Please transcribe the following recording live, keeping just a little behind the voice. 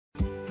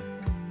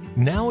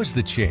Now is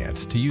the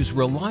chance to use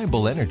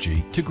reliable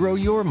energy to grow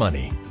your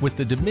money with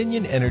the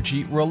Dominion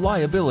Energy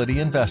Reliability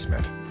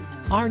Investment.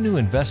 Our new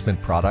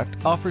investment product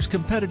offers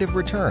competitive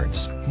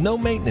returns, no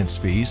maintenance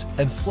fees,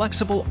 and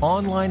flexible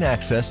online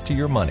access to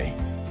your money.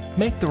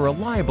 Make the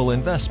reliable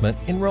investment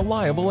in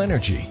reliable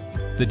energy.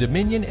 The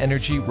Dominion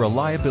Energy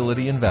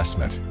Reliability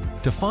Investment.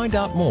 To find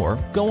out more,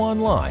 go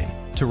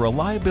online to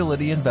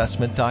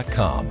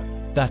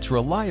reliabilityinvestment.com. That's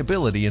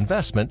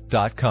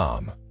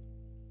reliabilityinvestment.com.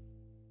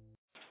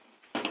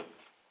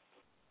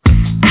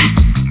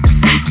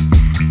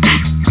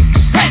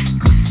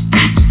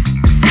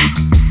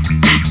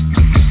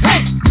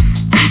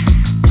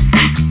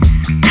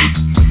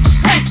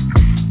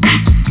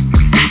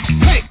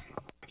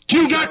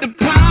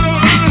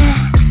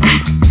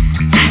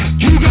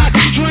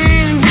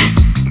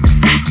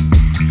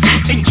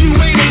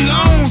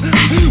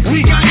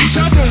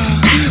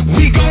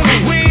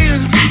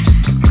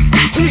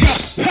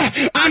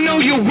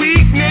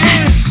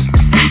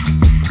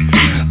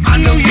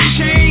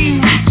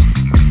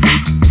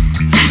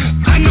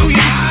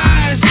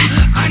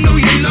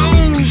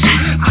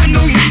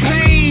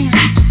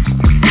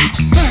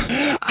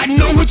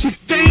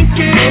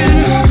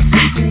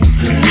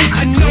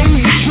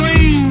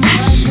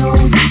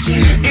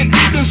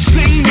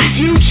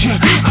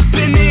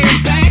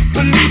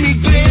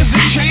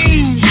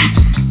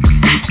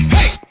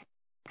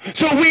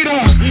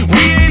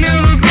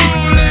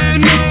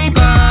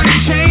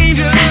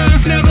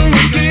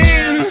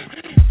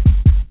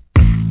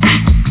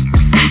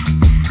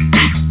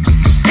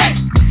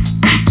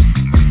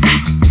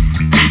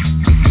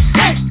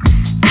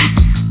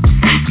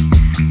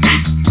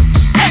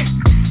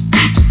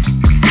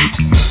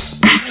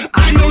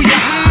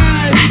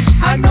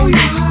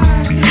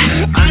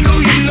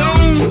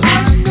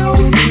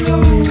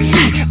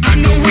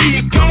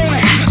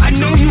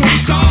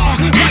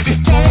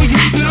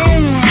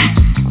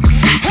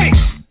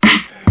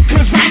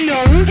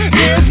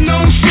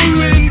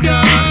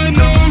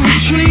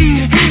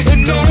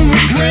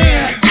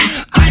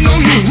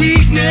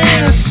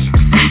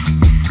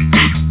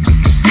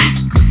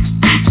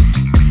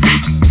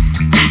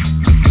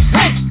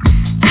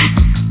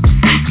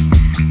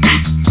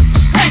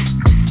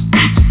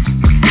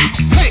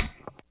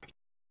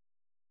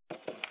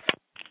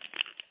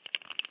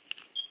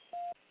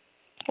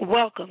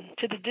 Welcome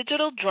to the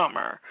Digital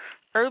Drummer,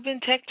 Urban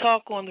Tech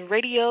Talk on the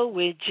radio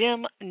with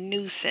Jim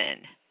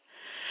Neusom.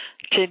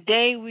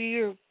 Today we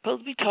are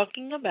supposed to be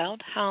talking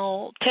about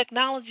how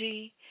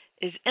technology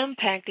is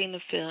impacting the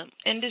film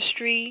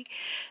industry,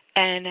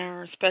 and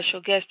our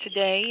special guest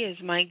today is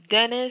Mike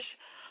Dennis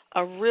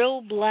of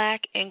Reelblack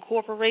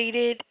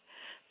Incorporated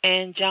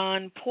and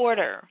John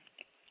Porter.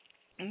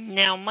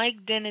 Now,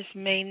 Mike Dennis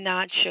may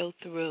not show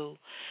through.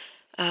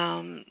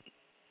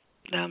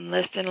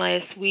 Less than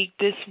last week,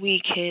 this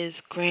week, his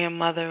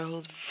grandmother,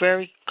 who's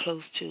very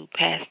close to,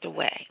 passed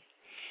away.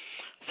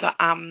 So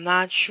I'm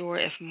not sure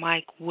if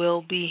Mike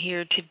will be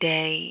here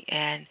today,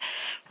 and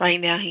right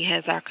now he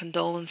has our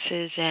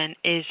condolences and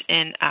is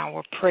in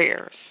our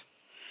prayers.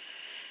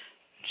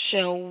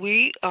 So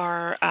we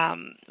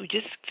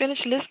just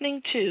finished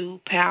listening to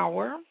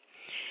Power,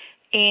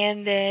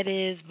 and that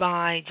is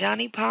by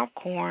Johnny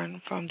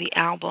Popcorn from the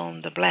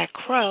album The Black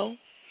Crow.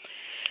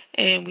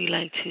 And we'd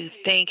like to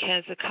thank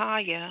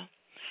Hezekiah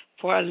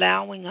for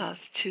allowing us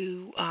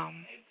to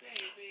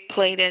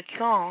play that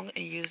song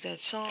and use that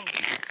song.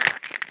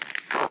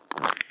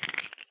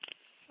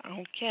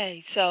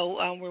 Okay, so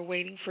we're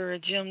waiting for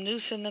Jim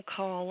Neusom to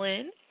call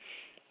in.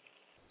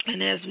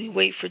 And as we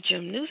wait for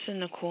Jim Neusom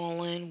to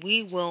call in,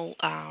 we will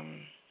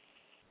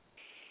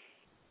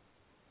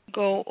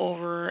go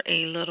over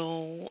a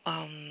little...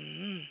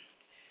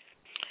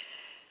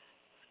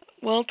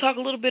 We'll talk a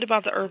little bit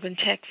about the Urban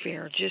Tech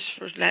Fair, just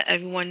for let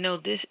everyone know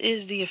this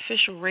is the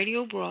official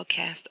radio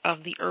broadcast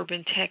of the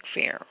Urban Tech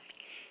Fair.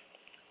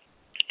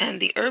 And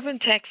the Urban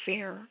Tech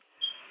Fair,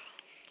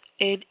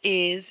 it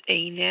is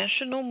a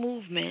national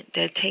movement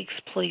that takes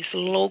place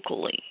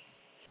locally.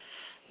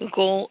 The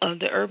goal of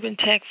the Urban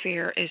Tech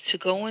Fair is to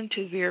go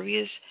into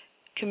various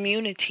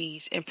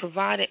communities and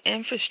provide an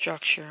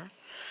infrastructure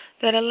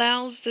that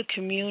allows the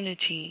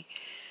community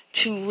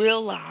to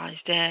realize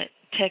that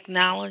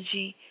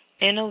technology,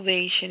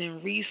 innovation,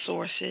 and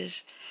resources,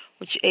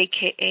 which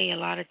AKA a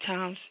lot of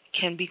times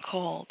can be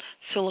called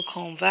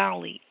Silicon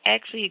Valley,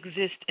 actually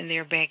exist in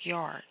their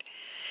backyard.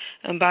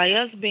 And by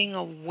us being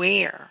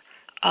aware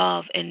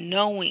of and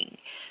knowing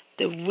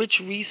the rich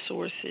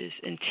resources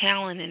and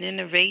talent and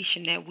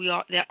innovation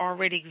that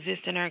already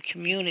exist in our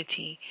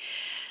community,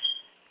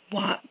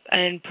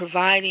 and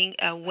providing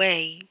a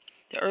way,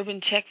 the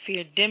Urban Tech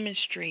Fair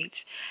demonstrates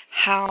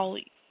how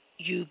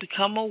you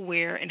become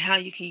aware and how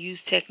you can use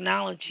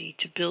technology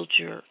to build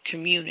your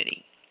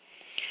community.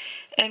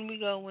 And we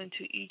go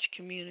into each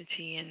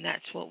community, and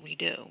that's what we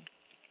do.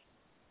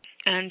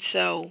 And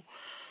so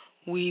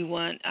we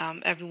want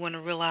everyone to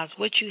realize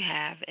what you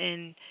have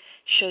and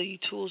show you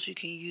tools you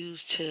can use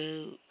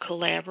to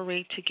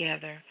collaborate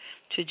together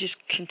to just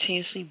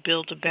continuously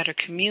build a better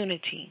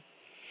community.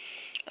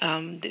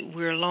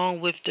 We're along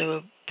with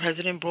the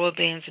President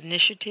Broadband's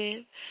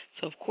initiative.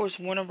 So, of course,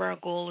 one of our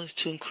goals is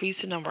to increase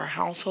the number of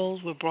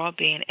households with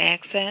broadband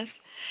access,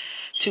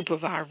 to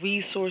provide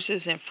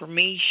resources,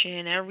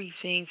 information,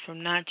 everything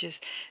from not just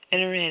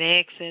internet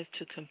access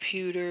to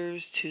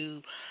computers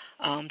to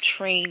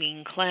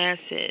training,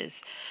 classes,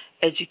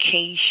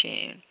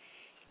 education,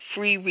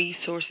 free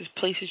resources,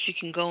 places you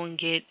can go and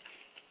get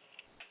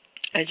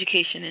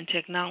education and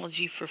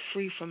technology for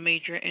free from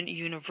major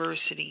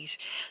universities,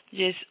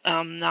 just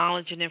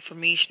knowledge and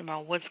information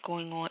about what's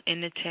going on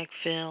in the tech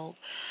field,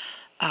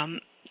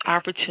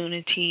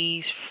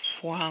 opportunities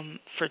for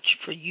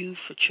youth,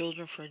 for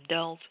children, for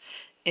adults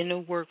in the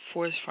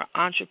workforce, for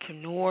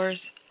entrepreneurs.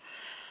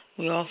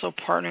 We're also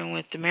partnering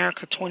with the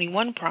America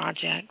 21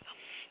 Project,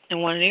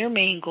 and one of their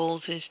main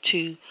goals is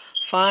to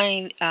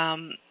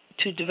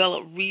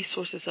develop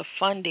resources of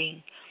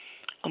funding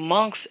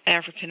amongst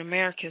African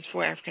Americans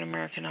for African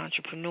American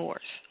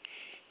entrepreneurs,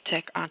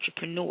 tech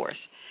entrepreneurs.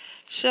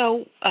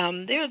 So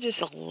there are just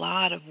a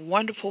lot of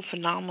wonderful,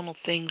 phenomenal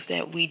things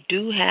that we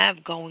do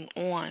have going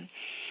on.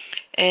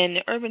 And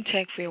the Urban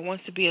Tech Fair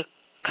wants to be a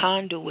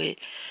conduit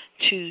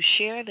to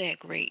share that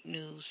great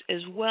news,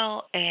 as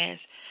well as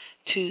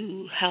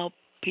to help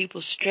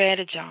people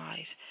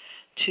strategize,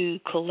 to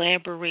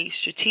collaborate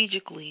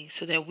strategically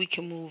so that we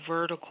can move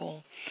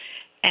vertical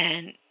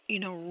and,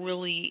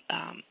 really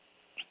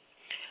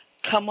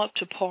come up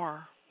to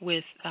par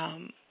with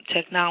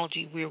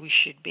technology where we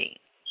should be.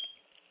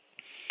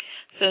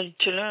 So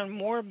to learn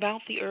more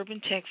about the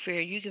Urban Tech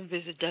Fair, you can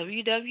visit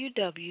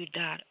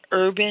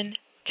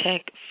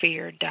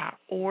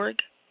www.urbantechfair.org.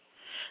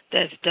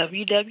 That's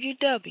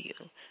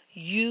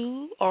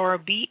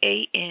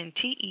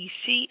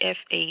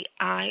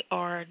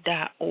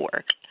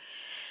www.urbantechfair.org.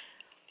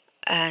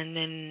 And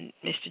then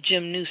Mr.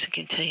 Jim Neusom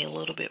can tell you a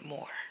little bit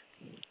more.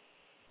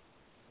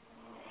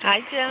 Hi,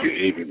 Jim.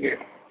 Good evening,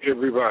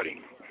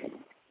 everybody.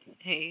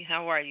 Hey,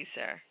 how are you,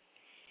 sir?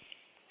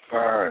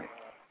 Fine.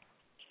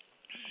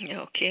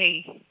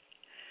 Okay.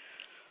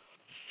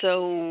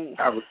 So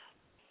I was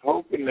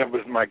hoping that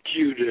was my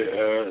cue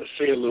to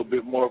say a little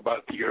bit more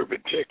about the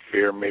Urban Tech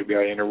Fair. Maybe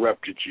I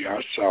interrupted you.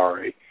 I'm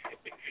sorry.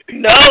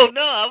 No,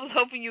 I was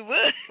hoping you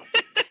would.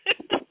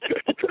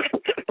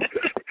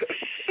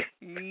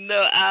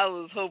 No, I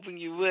was hoping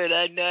you would.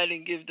 I know I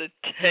didn't give the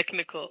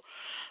technical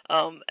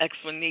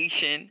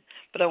explanation,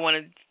 but I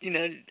want to,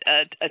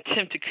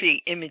 attempt to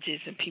create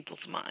images in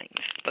people's minds.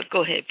 But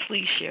go ahead,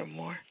 please share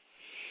more.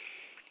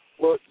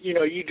 Well,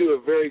 you do a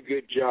very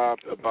good job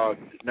about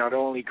not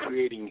only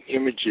creating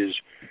images,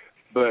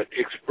 but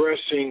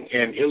expressing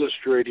and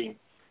illustrating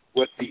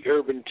what the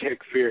Urban Tech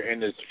Fair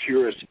in its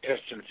purest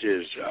essence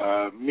is.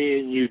 Me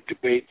and you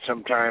debate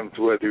sometimes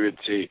whether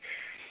it's a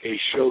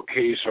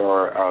showcase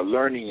or a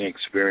learning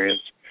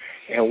experience,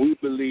 and we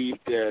believe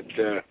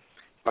that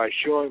by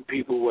showing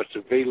people what's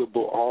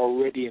available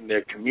already in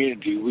their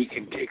community, we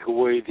can take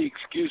away the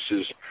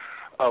excuses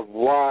of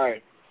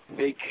why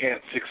they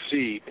can't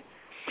succeed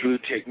through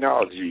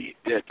technology.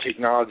 That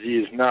technology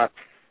is not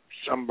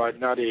a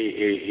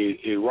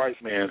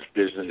white man's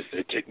business.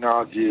 That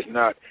technology is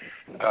not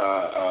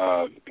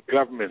the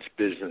government's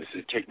business.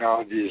 The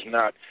technology is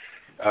not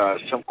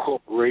some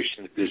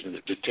corporation's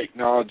business. The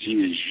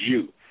technology is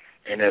you.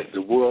 And as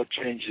the world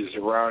changes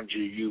around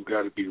you, you've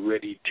got to be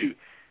ready to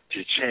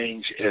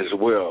change as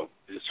well.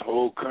 This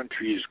whole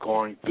country is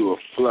going through a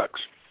flux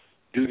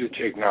due to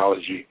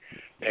technology,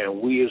 and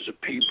we as a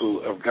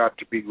people have got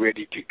to be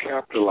ready to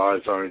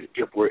capitalize on it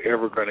if we're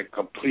ever going to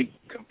compete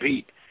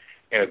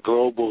in a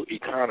global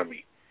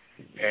economy.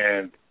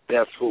 And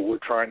that's what we're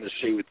trying to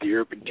say with the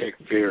Urban Tech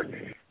Fair,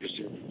 is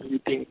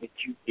everything that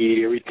you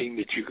need, everything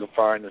that you can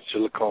find in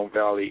Silicon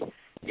Valley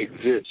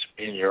exists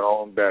in your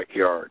own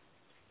backyard.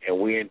 And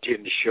we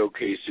intend to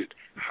showcase it,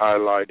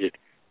 highlight it,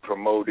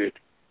 promote it,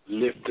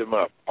 lift them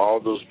up. All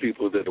those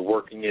people that are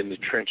working in the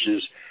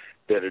trenches,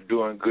 that are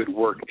doing good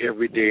work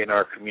every day in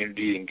our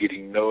community and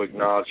getting no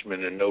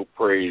acknowledgement and no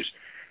praise.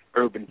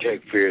 Urban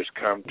Tech Fairs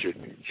come to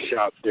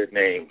shout their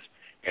names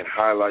and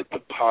highlight the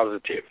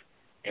positive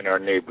in our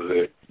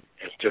neighborhood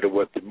instead of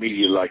what the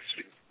media likes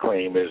to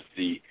claim as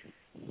the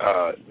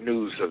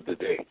news of the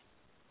day.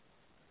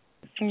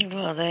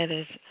 Well, that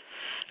is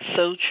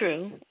so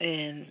true,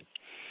 and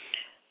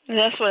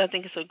that's what I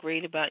think is so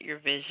great about your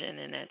vision,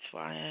 and that's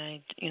why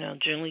I,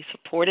 generally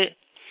support it,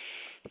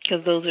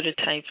 because those are the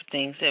types of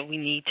things that we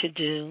need to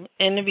do.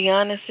 And to be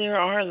honest, there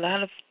are a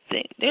lot of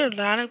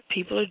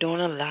people are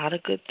doing a lot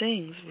of good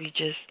things. We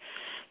just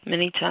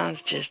many times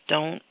just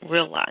don't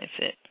realize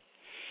it,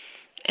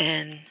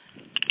 and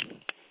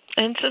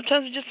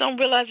sometimes we just don't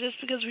realize it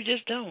because we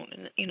just don't.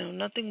 And,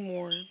 nothing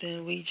more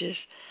than we just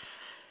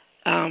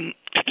don't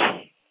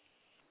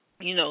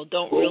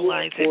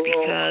realize it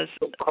because.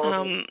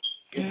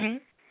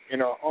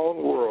 In our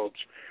own worlds,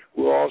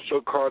 we're also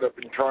caught up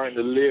in trying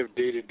to live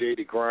day to day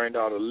to grind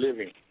out a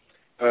living.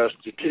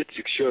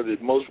 Statistics show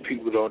that most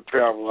people don't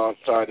travel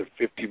outside of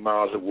 50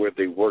 miles of where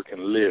they work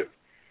and live.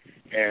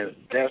 And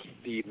that's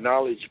the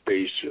knowledge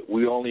base.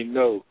 We only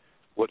know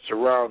what's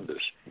around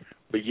us.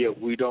 but yet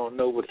we don't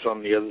know what's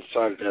on the other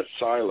side of that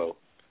silo,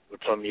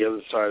 what's on the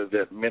other side of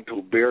that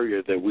mental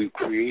barrier that we've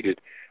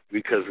created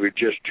because we're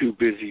just too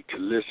busy to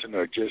listen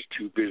or just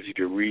too busy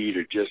to read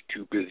or just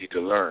too busy to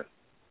learn.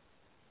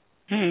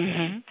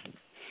 Mm-hmm.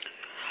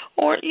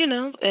 Or,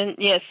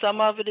 and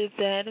some of it is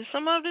that, and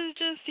some of it is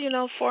just,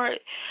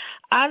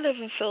 I live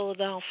in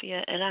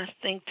Philadelphia, and I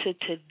think to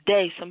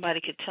today somebody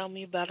could tell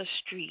me about a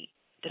street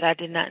that I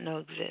did not know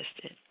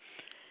existed.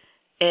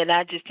 And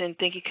I just didn't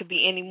think it could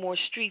be any more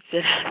streets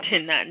that I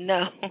did not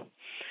know.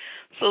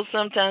 So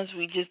sometimes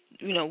we just,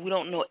 we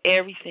don't know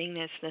everything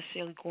that's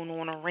necessarily going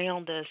on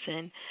around us.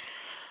 And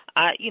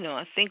I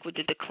think with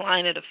the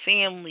decline of the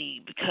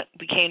family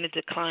became the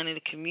decline of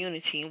the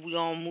community, and we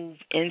all move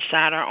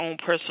inside our own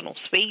personal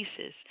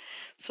spaces.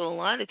 So a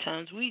lot of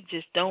times we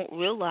just don't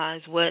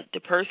realize what the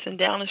person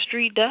down the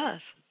street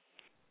does.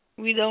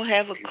 We don't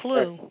have a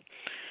clue.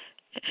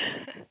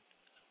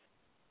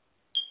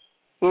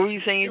 What were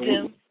you saying,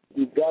 Tim?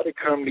 We've got to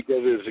come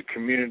together as a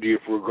community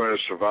if we're going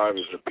to survive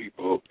as a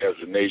people, as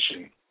a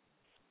nation.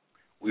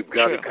 We've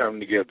got to come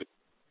together.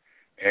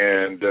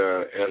 And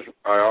as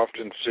I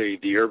often say,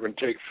 the Urban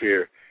Tech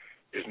Fair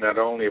is not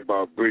only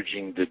about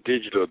bridging the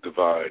digital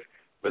divide,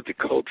 but the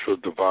cultural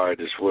divide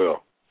as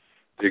well.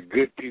 There are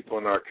good people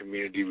in our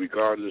community,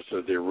 regardless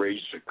of their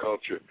race or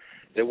culture.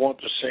 They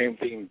want the same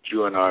thing that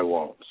you and I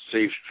want: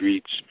 safe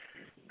streets,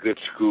 good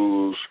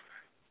schools,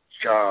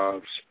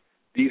 jobs.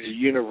 These are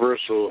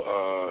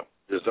universal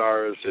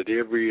desires that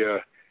every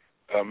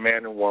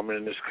man and woman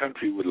in this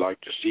country would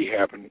like to see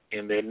happen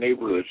in their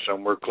neighborhood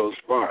somewhere close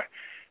by.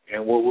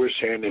 And what we're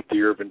saying at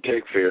the Urban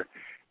Tech Fair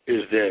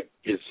is that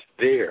it's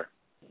there.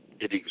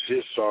 It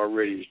exists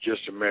already. It's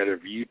just a matter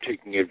of you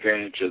taking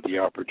advantage of the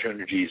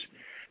opportunities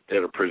that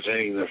are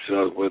presenting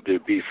themselves, whether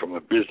it be from a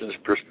business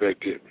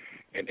perspective,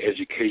 an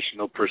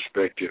educational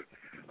perspective,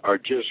 or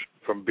just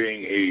from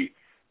being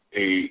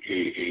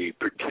a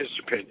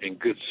participant and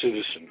good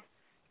citizen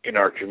in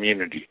our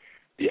community.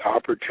 The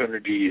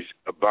opportunities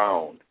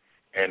abound,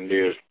 and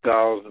there's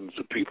thousands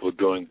of people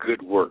doing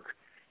good work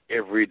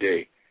every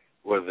day,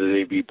 whether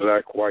they be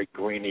black, white,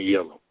 green, or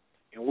yellow.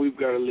 And we've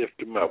got to lift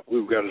them up.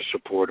 We've got to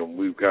support them.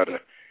 We've got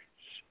to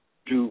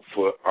do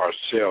for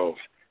ourselves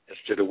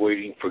instead of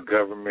waiting for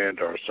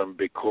government or some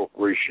big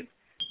corporation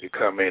to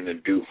come in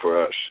and do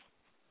for us.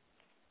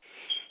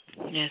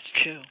 That's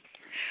true.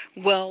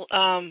 Well,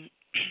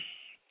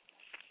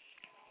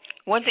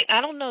 one thing, I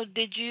don't know if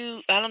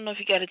you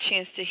got a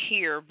chance to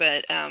hear,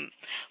 but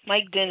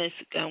Mike Dennis'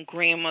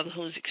 grandmother,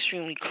 who's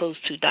extremely close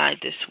to, died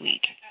this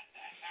week.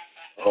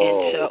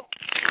 Oh. And so,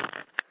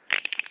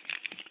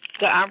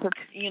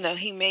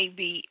 he may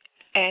be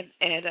at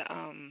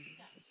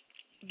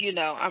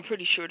I'm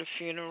pretty sure the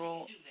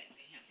funeral.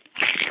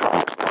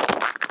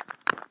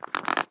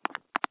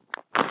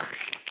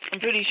 I'm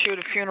pretty sure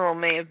the funeral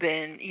may have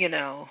been,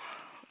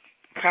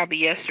 probably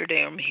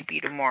yesterday or maybe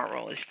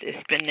tomorrow.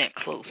 It's been that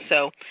close,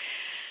 so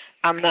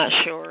I'm not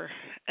sure.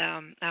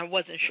 I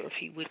wasn't sure if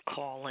he would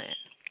call in,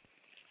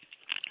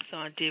 so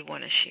I did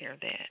want to share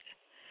that.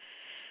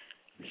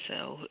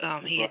 So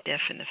he had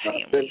death in the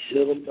family.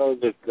 Let him know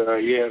that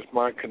he has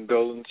my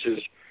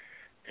condolences,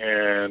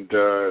 and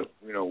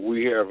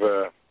we have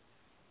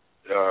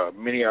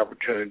many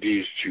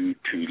opportunities to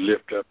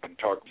lift up and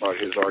talk about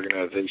his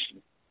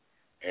organization,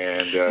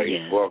 and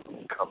he's welcome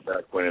to come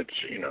back when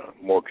it's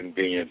more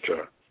convenient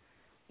or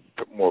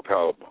more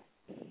palatable.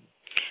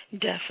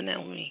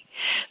 Definitely.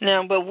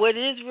 Now, but what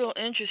is real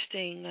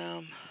interesting,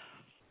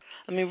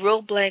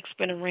 Reelblack's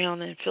been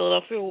around in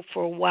Philadelphia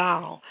for a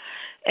while.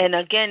 And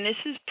again, this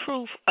is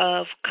proof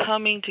of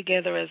coming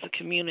together as a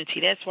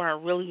community. That's why I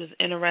really was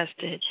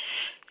interested.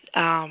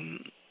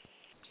 And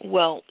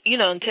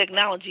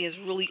technology has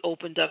really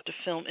opened up the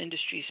film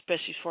industry,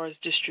 especially as far as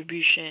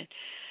distribution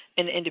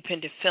in the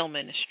independent film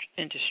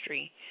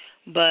industry.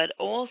 But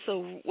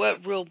also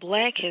what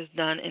Reelblack has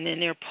done, and then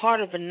they're part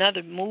of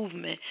another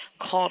movement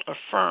called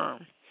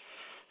Affirm.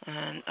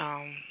 And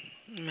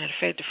matter of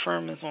fact,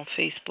 Affirm is on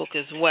Facebook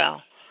as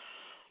well.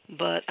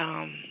 But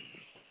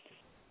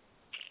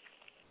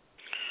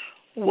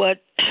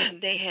what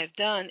they have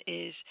done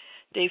is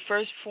they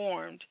first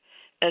formed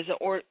as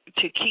to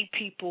keep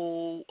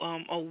people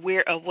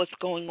aware of what's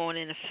going on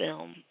in the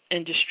film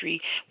industry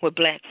with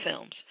black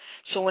films.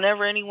 So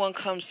whenever anyone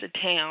comes to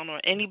town or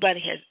anybody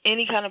has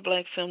any kind of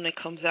black film that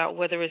comes out,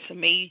 whether it's a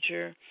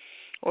major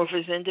or if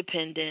it's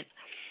independent,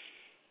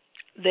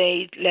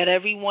 they let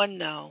everyone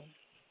know.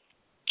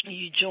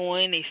 You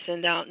join, they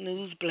send out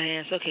news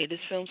blasts. Okay, this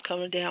film's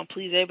coming down.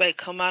 Please, everybody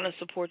come out and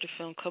support the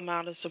film. Come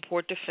out and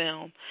support the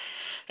film.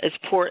 It's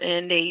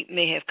important. They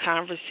may have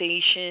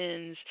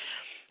conversations,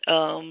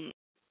 a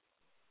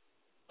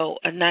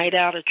night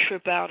out, a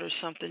trip out, or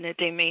something that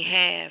they may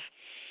have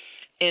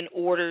in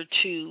order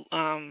to,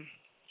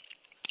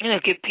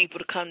 get people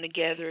to come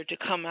together to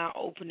come out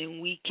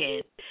opening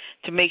weekend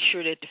to make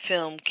sure that the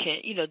film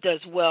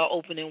does well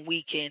opening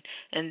weekend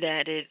and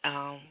that it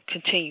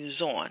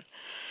continues on.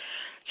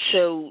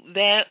 So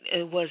that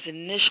was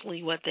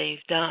initially what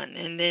they've done,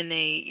 and then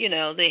they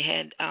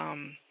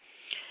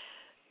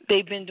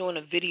they've been doing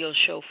a video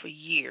show for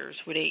years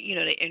where they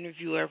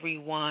interview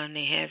everyone.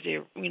 They have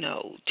their,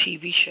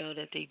 TV show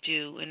that they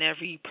do, and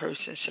every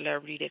person,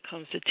 celebrity that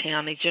comes to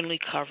town, they generally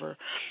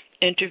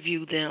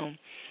interview them.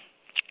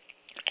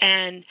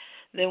 And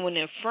then when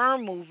the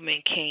firm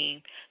movement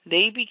came,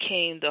 they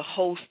became the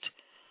host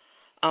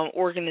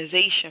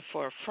organization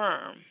for a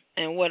firm.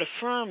 And what a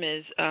firm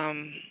is,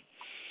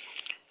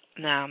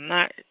 now I'm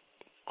not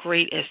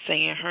great at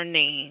saying her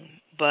name,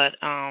 but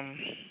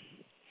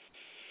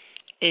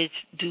it's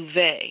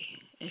Duvet,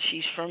 and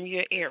she's from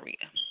your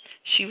area.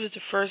 She was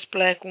the first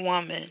black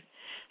woman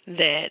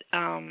that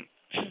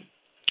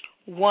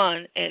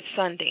won at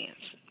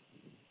Sundance.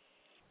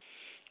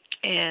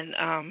 And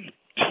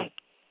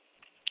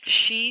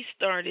she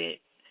started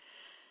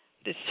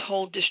this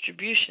whole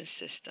distribution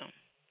system.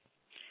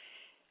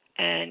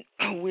 And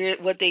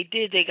what they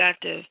did, they got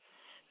the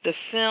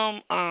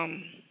film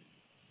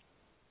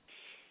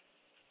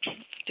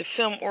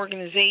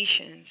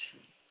organizations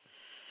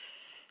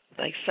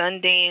like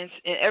Sundance.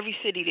 In every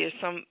city, there's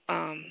some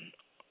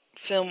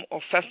film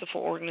or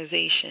festival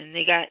organization.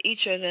 They got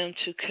each of them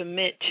to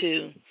commit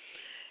to,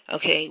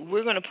 okay,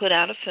 we're going to put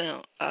out a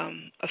film,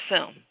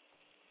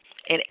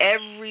 and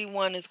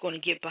everyone is going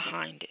to get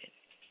behind it.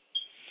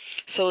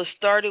 So it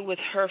started with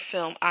her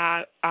film,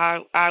 I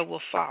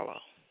Will Follow.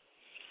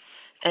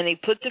 And they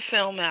put the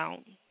film out,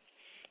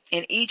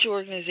 and each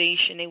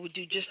organization, they would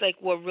do just like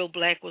what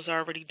Reelblack was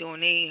already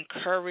doing. They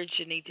encouraged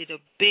and they did a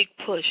big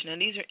push. Now,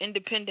 these are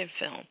independent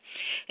film,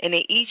 and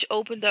they each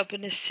opened up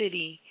in the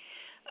city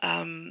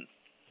under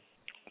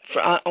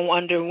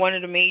one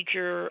of the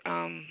major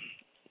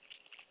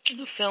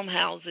film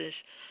houses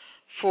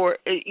for,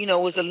 it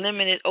was a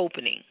limited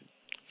opening.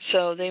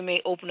 So they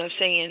may open up,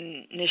 say,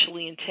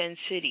 initially in 10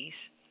 cities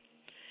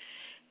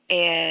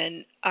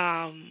and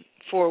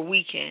for a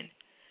weekend.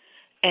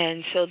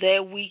 And so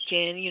that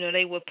weekend,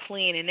 they would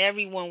plan, and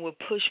everyone would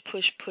push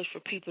for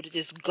people to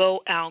just go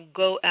out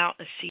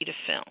and see the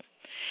film.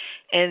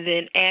 And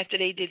then after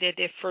they did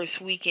that first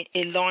weekend,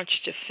 it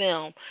launched the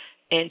film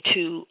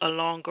into a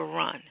longer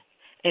run,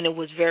 and it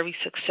was very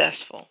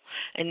successful.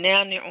 And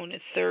now they're on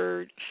the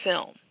third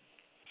film.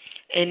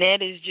 And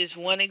that is just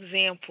one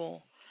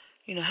example,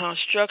 how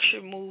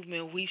structured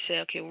movement, we say,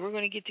 okay, we're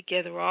going to get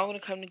together, we're all going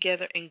to come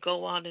together and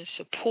go out and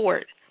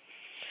support.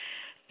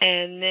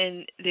 And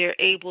then they're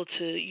able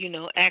to,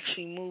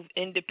 actually move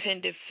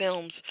independent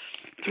films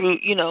through,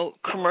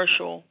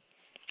 commercial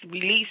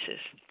releases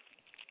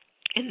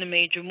in the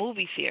major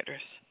movie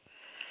theaters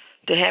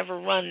to have a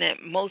run that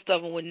most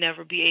of them would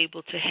never be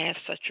able to have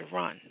such a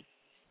run.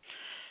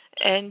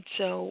 And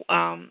so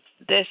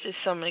that's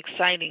just some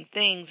exciting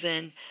things.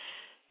 And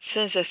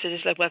since I said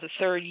it's like about the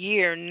third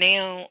year,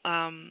 now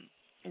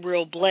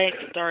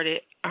Reelblack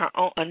started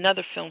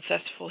another film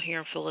festival here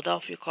in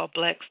Philadelphia called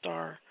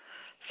BLACKSTAR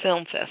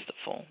Film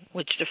Festival,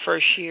 which the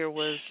first year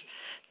was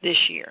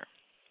this year,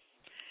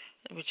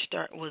 which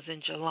was in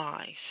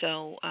July.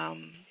 So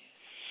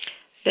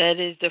that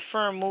is, the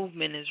firm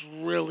movement is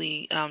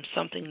really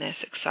something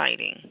that's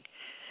exciting,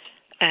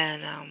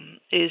 and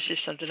it's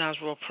just something I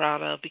was real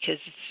proud of, because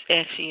it's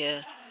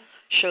actually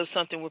shows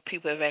something where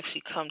people have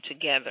actually come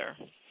together,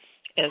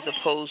 as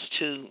opposed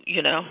to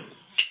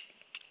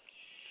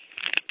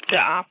the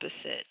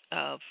opposite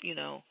of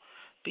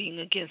being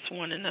against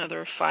one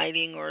another,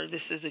 fighting, or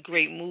this is a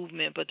great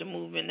movement, but the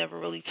movement never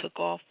really took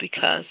off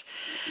because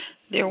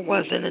there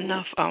wasn't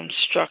enough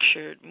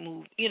structured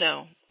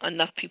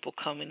enough people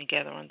coming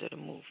together under the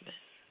movement.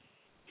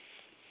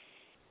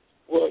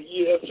 Well,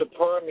 yeah, that's a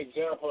prime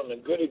example and a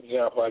good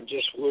example. I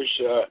just wish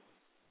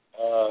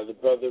the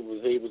brother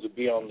was able to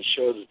be on the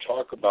show to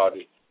talk about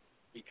it,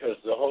 because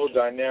the whole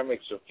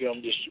dynamics of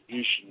film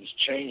distribution is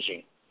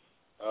changing.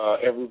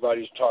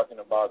 Everybody's talking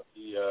about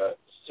the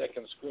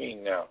second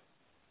screen now.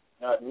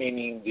 Not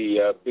meaning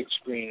the big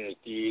screen in the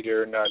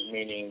theater, not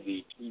meaning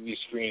the TV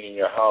screen in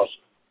your house,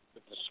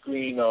 but the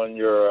screen on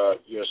your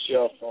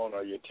cell phone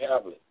or your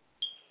tablet.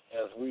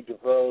 As we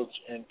diverge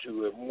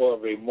into more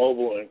of a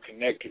mobile and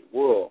connected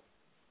world,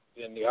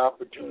 then the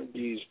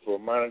opportunities for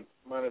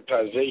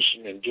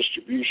monetization and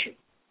distribution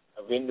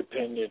of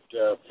independent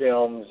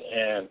films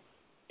and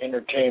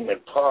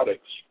entertainment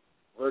products,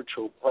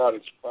 virtual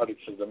products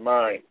of the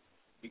mind,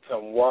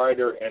 become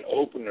wider and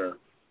opener,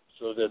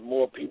 so that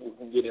more people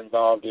can get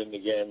involved in the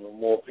game and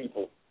more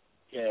people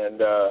can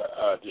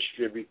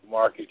distribute,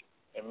 market,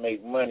 and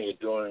make money at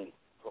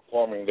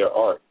performing their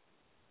art.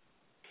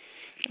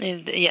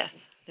 And yes,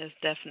 that's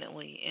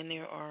definitely. And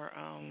there are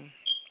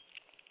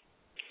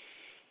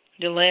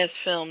the last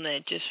film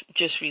that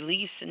just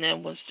released, and that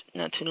was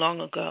not too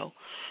long ago,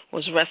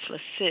 was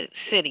Restless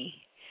City.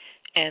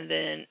 And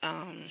then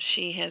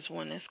she has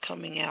one that's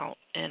coming out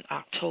in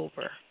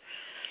October.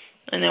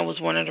 And that was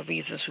one of the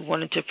reasons we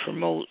wanted to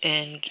promote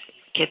and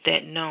get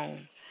that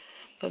known.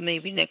 But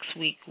maybe next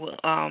week we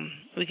can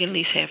at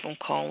least have them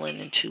call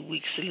in 2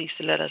 weeks, at least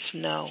to let us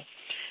know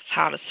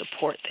how to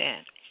support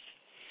that.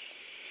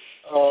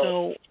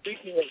 So,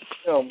 speaking of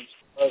films,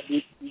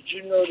 did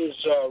you notice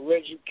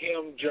Reggie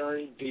Kim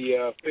joined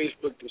the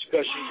Facebook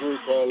discussion group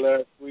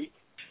last week?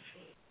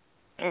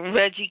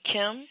 Reggie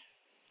Kim?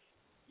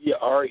 Yeah,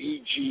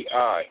 Regi.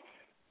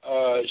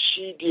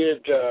 She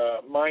did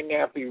My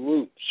Nappy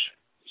Roots.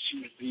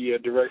 She's the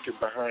director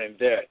behind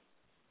that.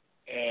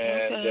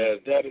 And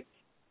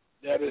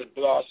that has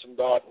blossomed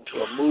out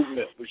into a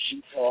movement which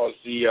she calls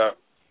the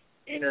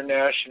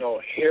International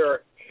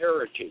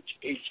Heritage,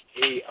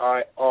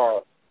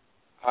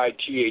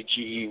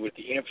 Hairitagee, with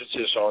the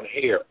emphasis on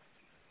hair.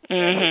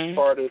 And as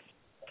part of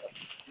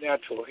the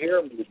natural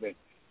hair movement,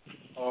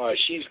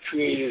 she's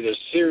created a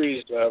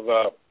series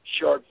of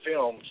short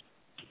films,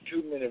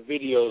 2-minute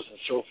videos and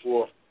so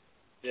forth,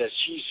 that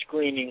she's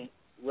screening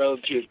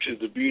relative to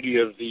the beauty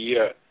of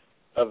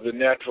the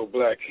natural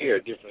black hair,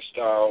 different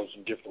styles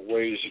and different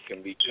ways it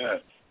can be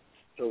done.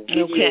 So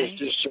video is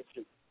just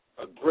such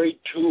a great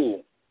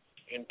tool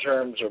in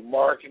terms of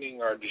marketing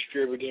or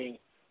distributing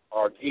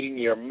or getting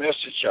your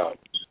message out.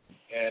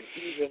 And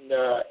even,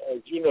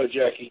 as you know,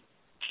 Jackie,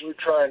 we're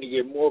trying to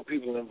get more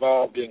people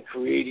involved in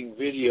creating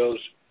videos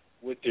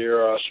with their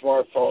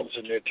smartphones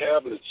and their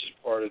tablets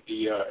as part of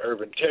the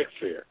Urban Tech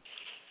Fair.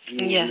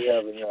 We're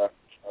having a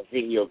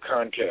video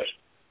contest.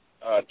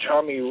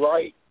 Tommy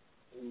Wright,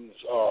 who's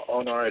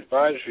on our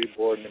advisory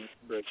board and a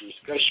member of the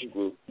discussion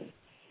group,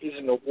 is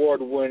an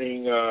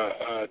award-winning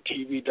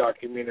TV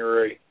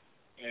documentary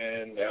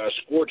and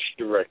sports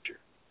director.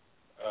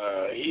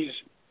 He's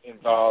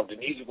involved,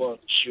 and he's willing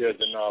to share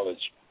the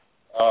knowledge.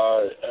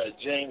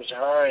 James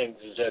Hines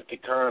is at the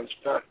Cannes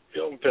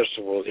Film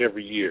Festival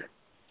every year,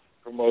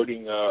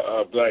 promoting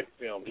black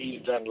film.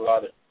 He's done a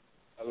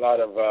lot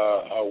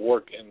of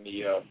work in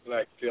the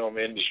black film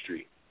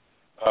industry.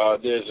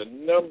 There's a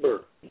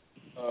number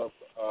of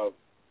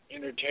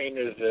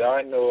entertainers that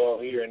I know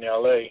of here in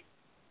L.A.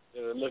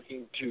 that are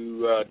looking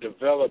to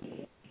develop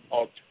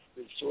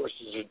alternative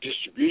sources of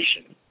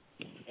distribution.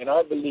 And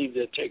I believe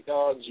that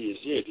technology is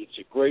it. It's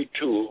a great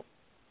tool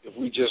if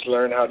we just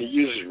learn how to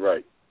use it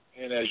right.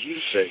 And as you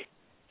say,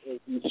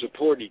 if we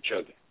support each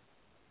other.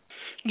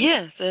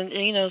 Yes,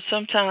 and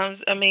sometimes,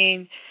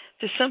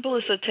 the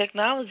simplest of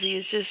technology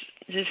is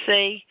just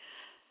say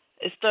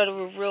it started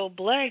with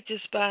Reelblack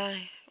just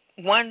by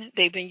one.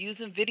 They've been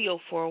using video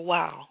for a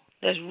while.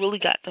 That's really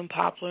got them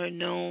popular and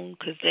known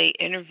because they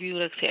interview,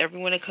 like say,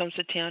 everyone that comes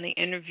to town, they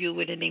interview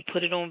it and they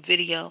put it on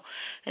video.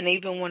 And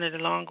they've been one of the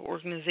longer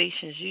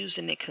organizations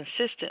using it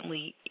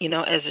consistently,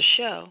 as a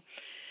show.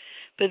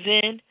 But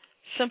then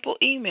simple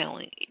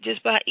emailing,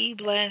 just by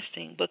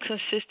e-blasting, but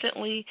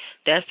consistently,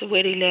 that's the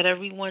way they let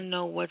everyone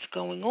know what's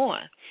going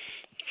on.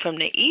 From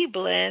the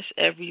e-blast,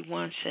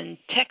 everyone sends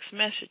text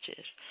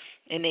messages,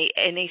 and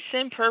they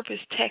send purpose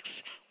texts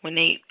when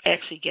they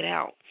actually get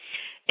out.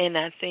 And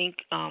I think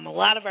a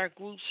lot of our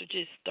groups are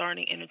just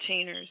starting,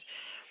 entertainers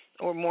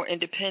or more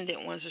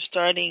independent ones are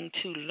starting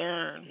to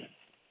learn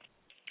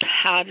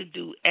how to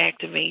do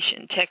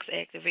activation, text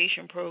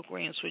activation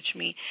programs, which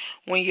mean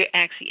when you're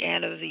actually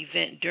at an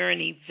event, during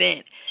an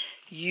event,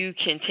 you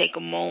can take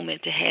a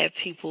moment to have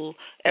people,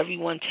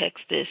 everyone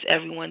text this,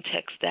 everyone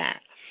text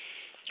that.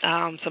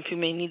 Some people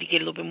may need to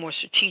get a little bit more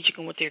strategic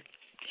in what they're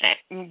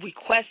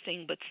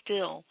requesting, but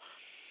still,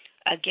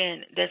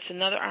 again, that's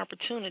another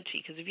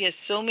opportunity because if you have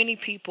so many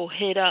people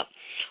hit up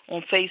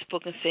on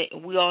Facebook and say,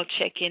 we all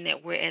check in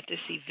that we're at this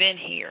event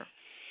here,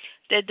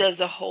 that does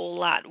a whole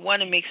lot.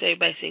 One, it makes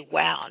everybody say,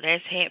 wow,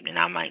 that's happening.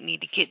 I might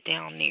need to get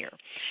down there.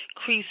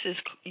 Increases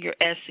your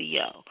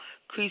SEO,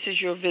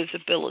 increases your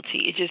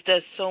visibility. It just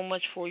does so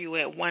much for you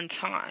at one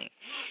time.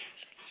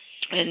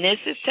 And this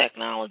is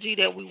technology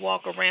that we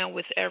walk around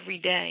with every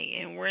day,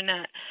 and we're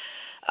not.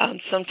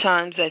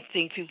 Sometimes I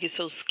think people get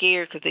so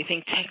scared because they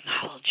think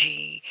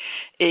technology,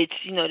 it's,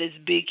 this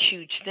big,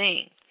 huge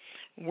thing.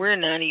 We're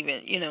not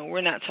even,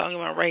 we're not talking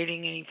about writing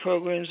any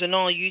programs and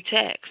all. You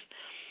text.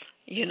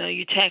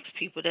 You text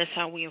people. That's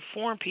how we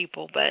inform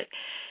people. But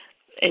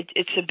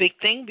it's a big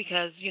thing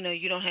because, you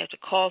don't have to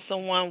call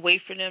someone,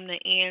 wait for them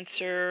to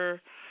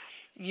answer,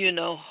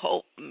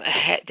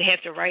 they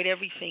have to write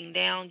everything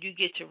down. You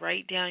get to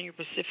write down your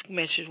specific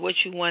message, what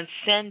you want,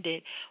 send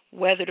it,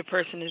 whether the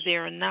person is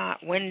there or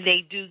not. When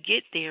they do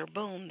get there,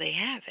 boom, they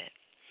have it.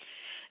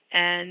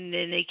 And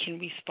then they can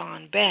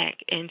respond back.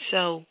 And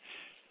so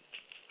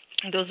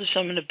those are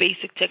some of the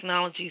basic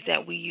technologies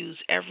that we use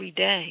every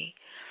day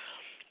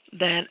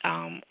that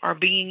are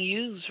being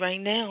used right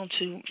now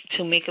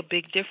to make a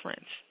big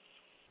difference.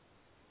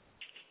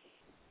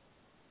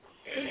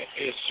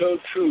 It's so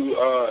true.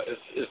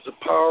 It's the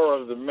power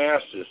of the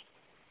masses.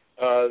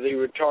 They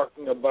were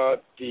talking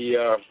about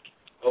the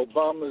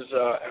Obama's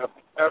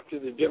after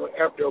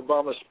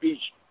Obama's speech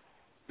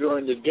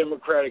during the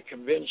Democratic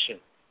convention.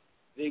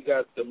 They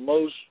got the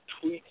most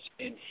tweets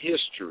in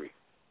history.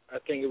 I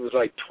think it was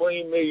like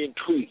 20 million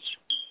tweets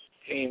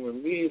came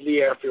immediately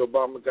after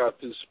Obama got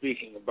through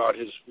speaking about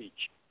his speech.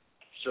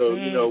 So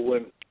when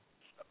 1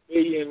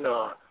 million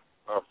or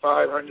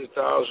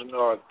 500,000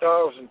 or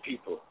 1,000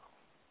 people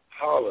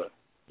holler,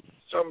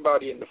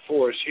 somebody in the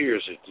forest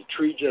hears it. The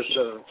tree just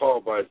doesn't fall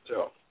by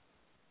itself.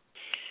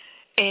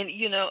 And,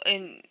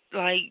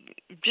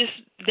 just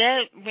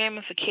that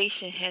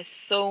ramification has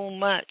so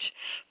much.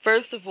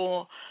 First of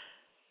all,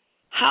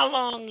 How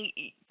long,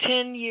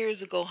 10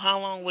 years ago, how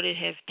long would it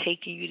have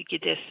taken you to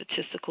get that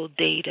statistical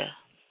data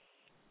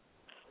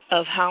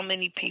of how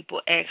many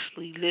people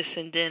actually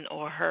listened in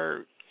or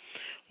heard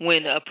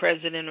when a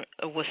president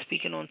was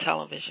speaking on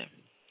television?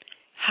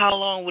 How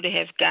long would it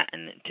have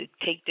gotten to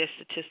take that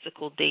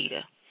statistical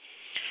data?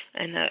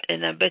 And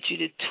I bet you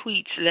the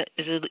tweets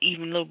is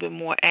even a little bit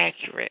more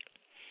accurate.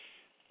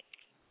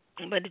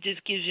 But it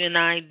just gives you an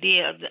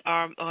idea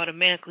of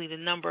automatically the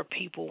number of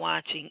people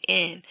watching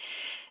in.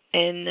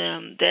 And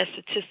that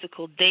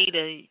statistical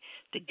data,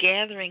 the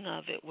gathering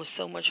of it was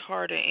so much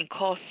harder and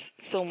cost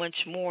so much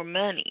more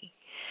money.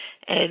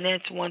 And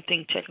that's one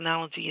thing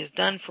technology has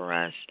done for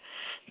us.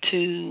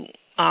 To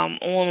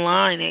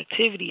online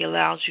activity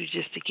allows you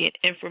just to get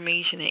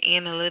information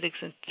and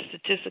analytics and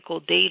statistical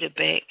data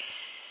back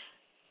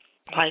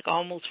like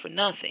almost for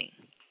nothing.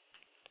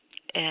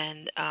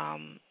 And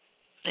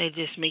it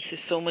just makes it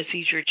so much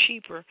easier,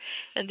 cheaper.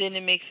 And then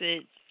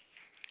it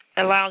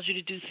allows you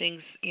to do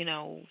things,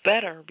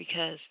 better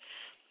because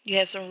you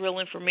have some real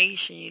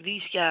information. You at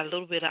least got a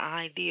little bit of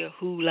idea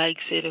who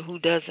likes it or who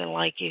doesn't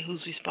like it,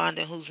 who's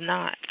responding, who's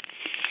not.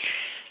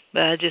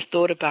 But I just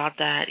thought about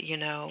that,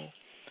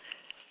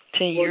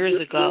 10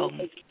 years ago.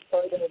 It's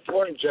quite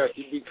important,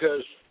 Jackie,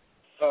 because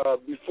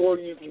before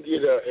you can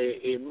get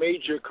a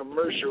major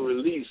commercial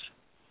release,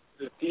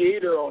 the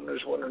theater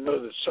owners want to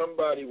know that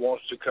somebody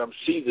wants to come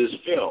see this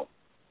film.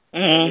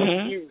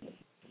 Mm-hmm. If you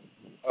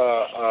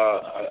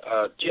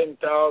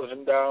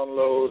 10,000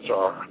 downloads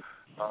or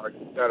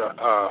you got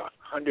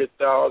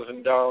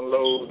 100,000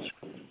 downloads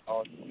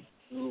on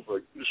YouTube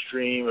or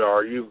Ustream,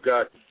 or you've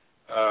got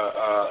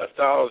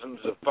thousands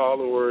of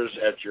followers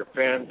at your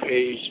fan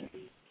page,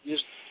 this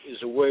is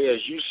a way, as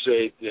you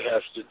say, to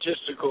have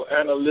statistical,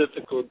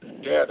 analytical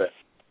data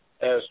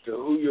as to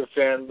who your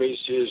fan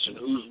base is and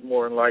who's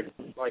more likely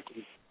to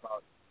come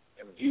out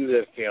and view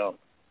that film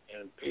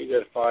and pay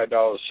that $5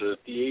 so the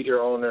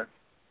theater owner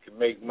can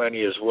make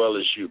money as well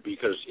as you,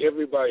 because it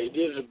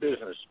is a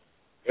business.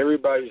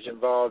 Everybody's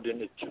involved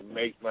in it to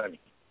make money.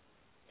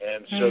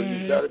 And so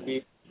you've got to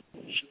be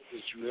sure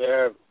that you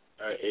have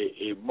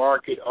a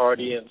market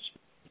audience,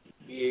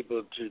 be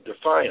able to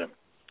define them.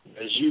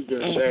 As you've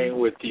been saying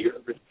with the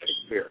Urban Tech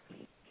Fair,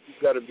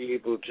 you've got to be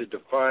able to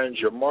define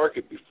your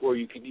market before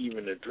you can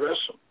even address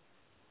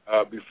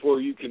them. Before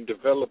you can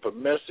develop a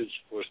message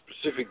for a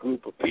specific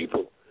group of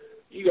people,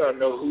 you got to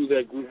know who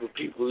that group of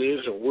people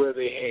is and where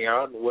they hang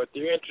out and what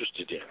they're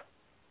interested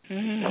in.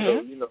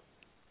 Mm-hmm. So,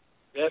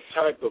 that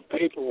type of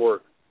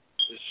paperwork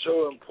is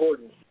so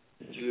important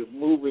to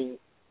moving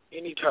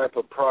any type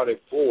of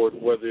product forward,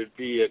 whether it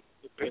be an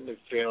independent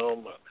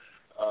film,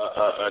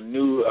 a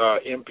new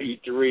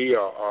MP3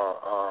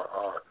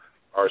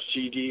 or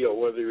CD, or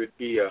whether it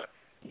be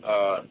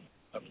a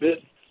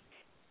business.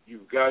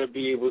 You've got to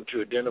be able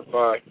to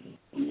identify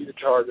who your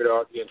target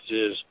audience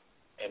is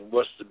and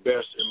what's the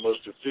best and most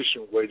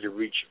efficient way to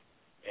reach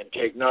them. And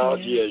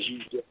technology, as you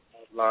just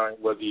outlined,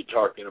 whether you're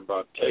talking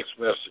about text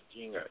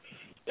messaging or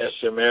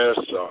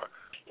SMS or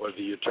whether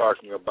you're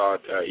talking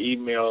about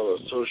email or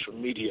social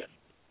media,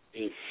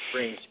 it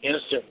brings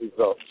instant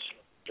results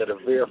that are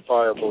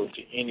verifiable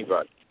to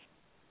anybody.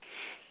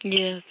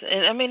 Yes,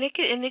 and I mean it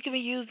can be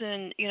used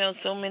in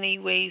so many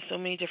ways, so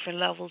many different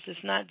levels. It's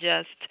not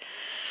just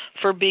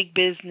for big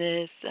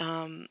business.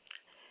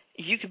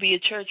 You could be a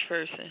church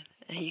person,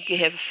 and you could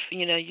have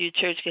your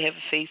church could have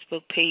a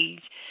Facebook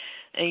page,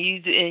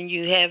 and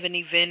you have an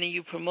event and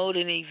you promote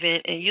an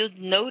event, and you'll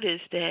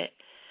notice that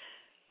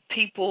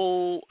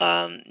people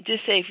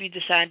just say if you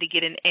decide to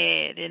get an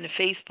ad, and a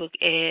Facebook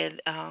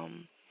ad,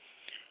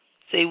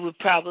 say would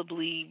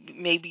probably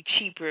maybe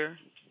cheaper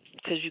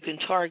because you can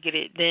target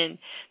it than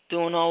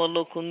doing all the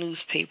local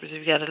newspapers if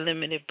you got a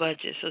limited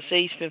budget. So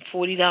say you spend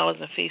 $40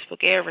 on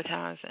Facebook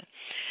advertising.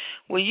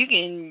 Well, you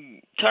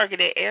can target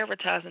that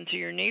advertising to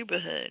your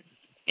neighborhood,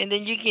 and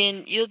then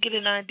you'll get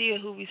an idea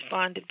who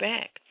responded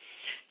back.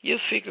 You'll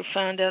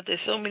find out that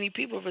so many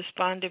people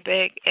responded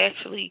back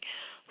actually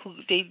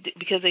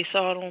because they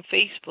saw it on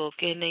Facebook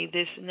and they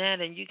this and that,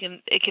 and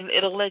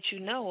it'll let you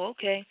know,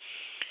 okay,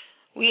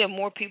 we have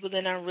more people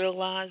than I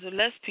realized, or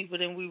less people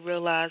than we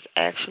realize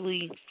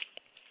actually,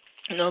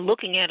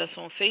 looking at us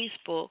on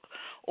Facebook,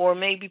 or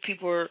maybe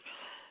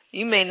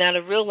you may not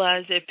have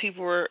realized that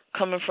people were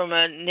coming from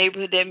a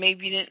neighborhood that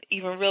maybe you didn't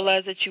even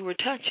realize that you were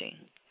touching.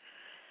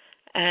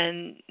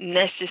 And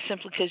that's just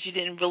simply because you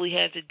didn't really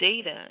have the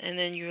data. And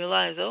then you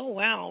realize, oh,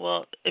 wow,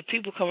 well, if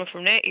people coming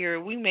from that area,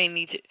 we may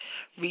need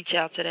to reach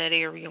out to that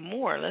area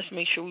more. Let's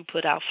make sure we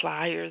put out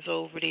flyers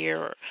over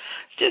there, or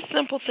just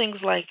simple things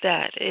like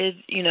that.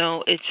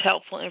 It's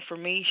helpful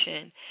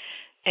information.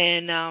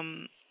 And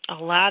a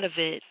lot of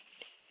it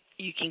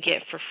you can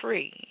get for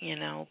free,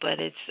 but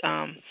it's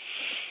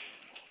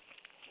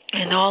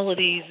and all of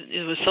these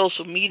with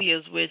social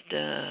medias with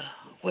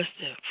what's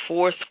the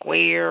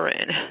Foursquare,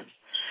 and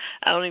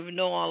I don't even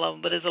know all of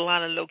them, but there's a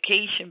lot of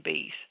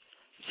location-based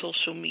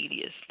social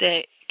medias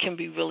that can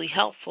be really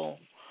helpful.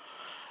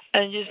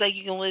 And just like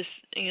you can list,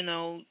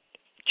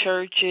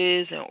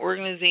 churches and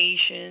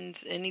organizations,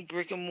 any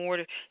brick and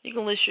mortar. You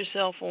can list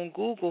yourself on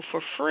Google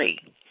for free.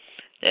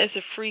 That's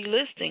a free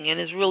listing, and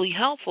it's really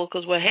helpful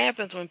because what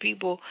happens when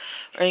people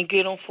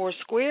get on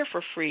Foursquare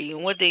for free,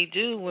 and what they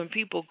do when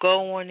people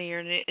go on there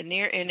and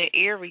they're in the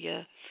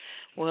area,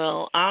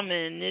 well, I'm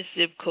in this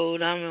zip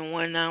code, I'm in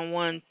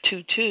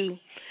 19122,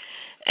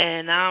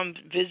 and I'm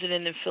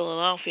visiting in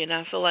Philadelphia, and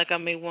I feel like I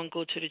may want to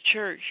go to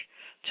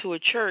a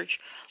church.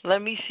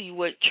 Let me see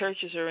what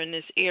churches are in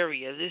this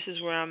area. This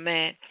is where I'm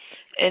at.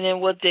 And then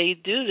what they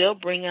do, they'll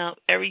bring out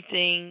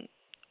everything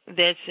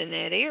that's in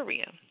that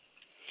area.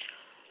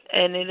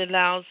 And it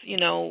allows,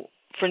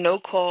 for no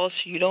cost,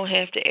 you don't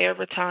have to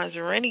advertise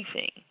or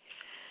anything.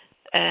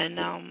 And,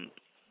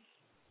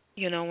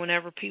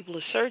 whenever people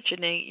are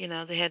searching, they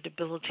have the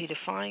ability to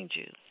find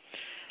you.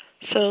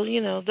 So,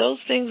 those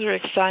things are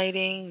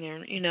exciting.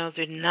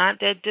 They're not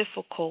that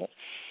difficult,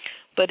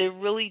 but it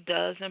really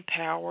does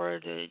empower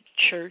the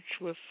church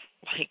with,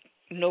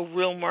 no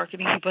real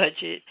marketing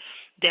budget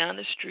down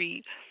the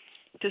street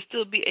to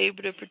still be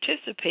able to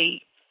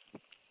participate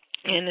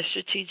and to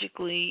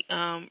strategically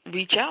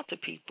reach out to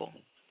people.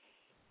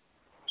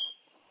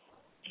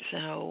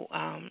 So,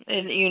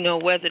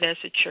 whether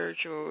that's a church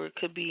or it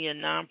could be a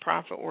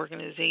nonprofit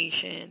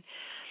organization,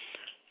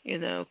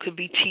 could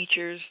be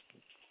teachers,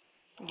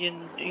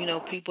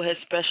 people have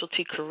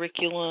specialty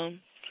curriculum.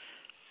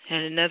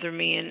 And another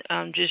man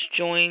just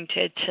joined,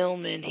 Ted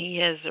Tillman. He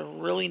has a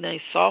really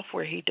nice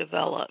software he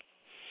developed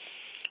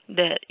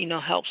that,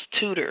 helps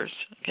tutors,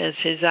 because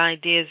his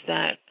idea is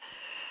that,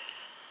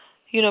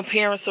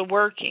 parents are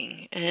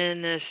working,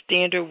 and the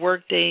standard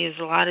work day is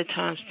a lot of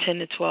times 10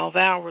 to 12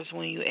 hours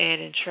when you add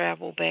in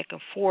travel back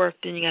and forth.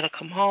 Then you got to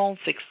come home,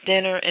 fix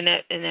dinner, and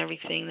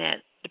everything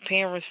that the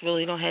parents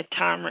really don't have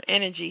time or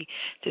energy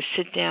to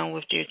sit down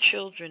with their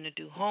children to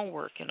do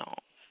homework and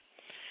all.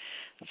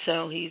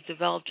 So he's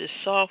developed this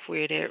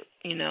software that,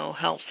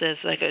 helps as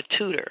like a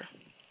tutor.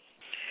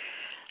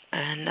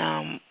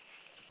 And,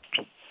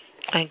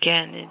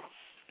 again,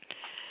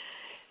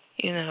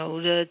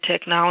 the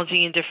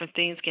technology and different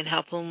things can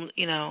help them,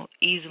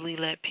 easily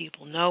let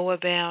people know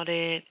about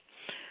it.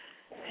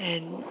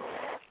 And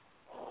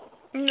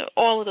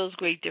all of those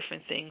great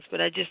different things.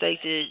 But I just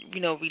like to,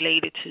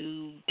 relate it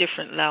to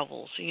different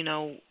levels.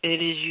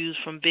 It is used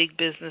from big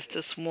business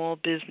to small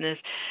business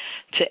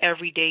to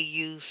everyday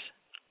use,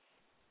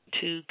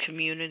 to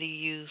community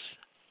use.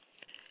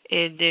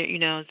 And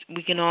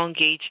we can all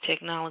engage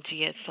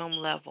technology at some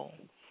level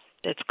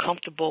that's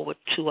comfortable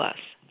to us.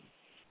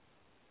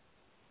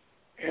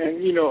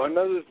 And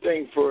another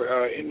thing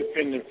for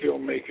independent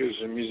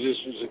filmmakers and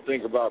musicians to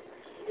think about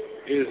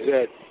is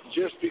that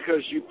just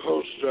because you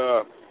post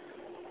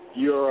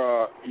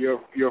your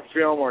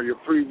film or your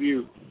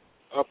preview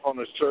up on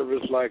a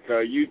service like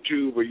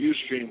YouTube or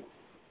Ustream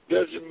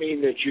doesn't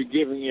mean that you're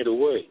giving it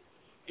away.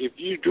 If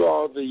you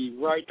draw the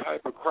right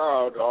type of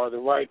crowd or the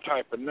right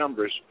type of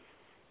numbers,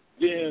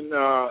 then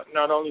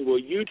not only will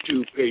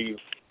YouTube pay you,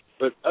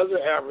 but other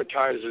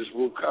advertisers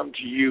will come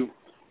to you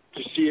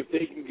to see if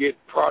they can get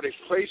product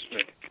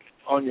placement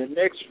on your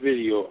next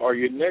video or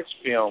your next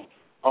film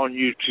on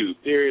YouTube.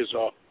 There is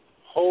a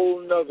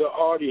whole nother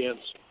audience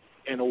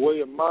and a way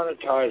of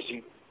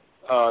monetizing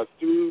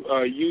through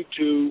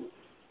YouTube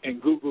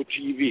and Google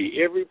TV.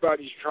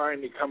 Everybody's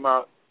trying to come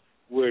out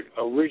with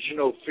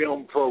original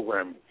film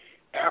programming.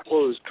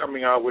 Apple is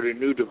coming out with a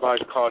new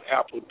device called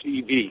Apple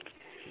TV.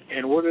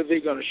 And what are they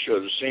going to show?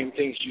 The same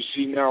things you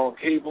see now on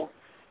cable?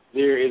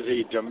 There is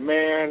a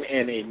demand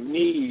and a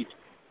need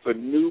for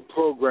new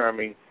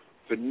programming,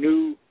 for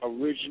new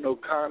original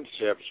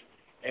concepts.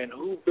 And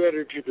who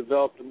better to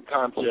develop them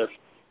concepts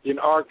than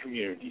our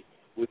community?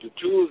 With the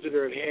tools that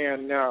are at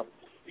hand now,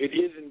 it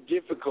isn't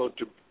difficult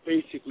to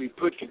basically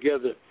put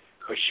together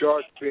a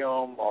short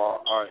film or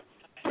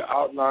to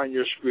outline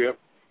your script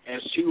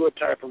and see what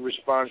type of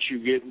response you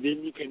get, and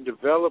then you can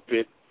develop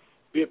it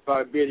bit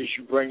by bit as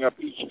you bring up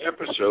each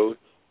episode,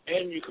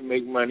 and you can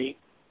make money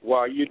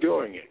while you're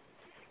doing it.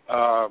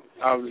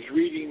 I was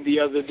reading the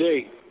other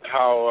day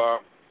how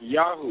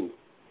Yahoo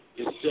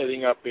is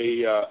setting up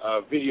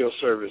a video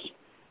service,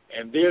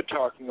 and they're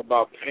talking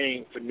about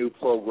paying for new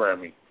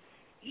programming.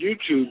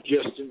 YouTube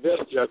just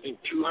invested, I think,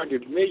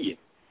 $200 million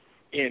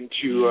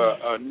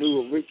into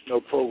new original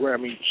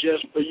programming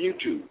just for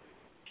YouTube.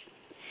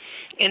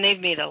 And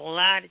they've made a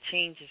lot of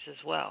changes as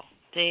well.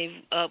 They've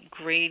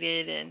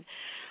upgraded, and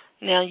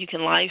now you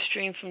can live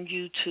stream from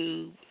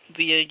YouTube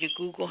via your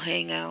Google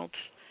Hangouts.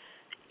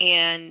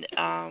 And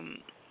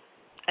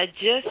I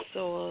just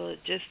saw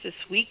just this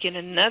weekend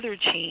another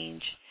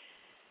change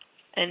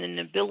and an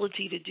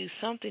ability to do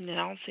something that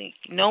I don't think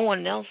no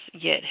one else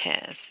yet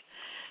has.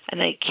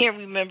 And I can't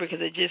remember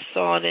because I just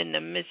saw it in the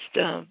midst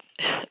of,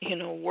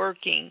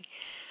 working.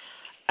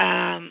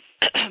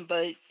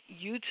 But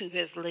YouTube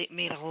has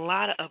made a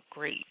lot of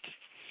upgrades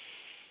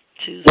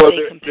to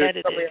stay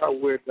competitive. They're coming out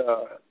with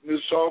new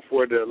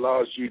software that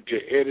allows you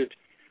to edit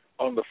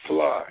on the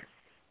fly.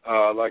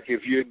 like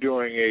if you're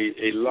doing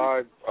a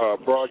live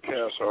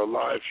broadcast or a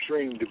live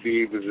stream, to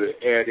be able to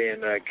add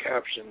in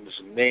captions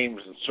and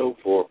names and so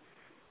forth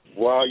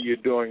while you're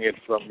doing it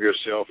from your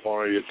cell phone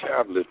or your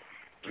tablet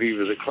via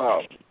the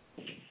cloud.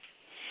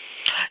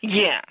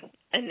 Yeah,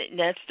 and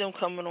that's them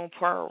coming on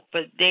par,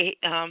 but they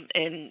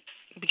and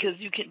because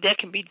that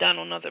can be done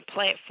on other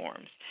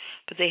platforms,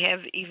 but they have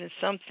even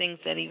some things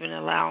that even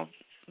allow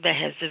that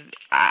has.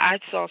 I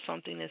saw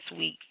something this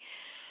week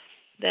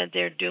that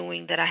they're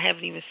doing that I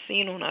haven't even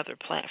seen on other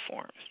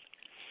platforms.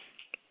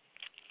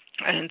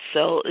 And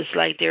so it's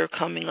like they're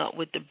coming up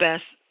with the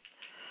best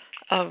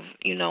of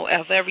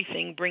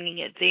everything, bringing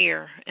it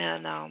there.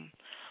 And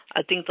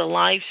I think the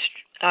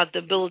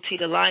ability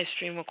to live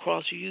stream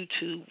across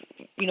YouTube,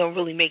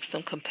 really makes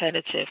them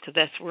competitive, because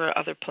that's where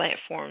other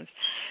platforms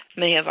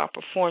may have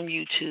outperformed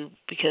YouTube,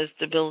 because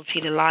the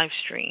ability to live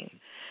stream.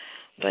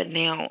 But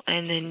now,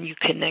 and then you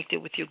connect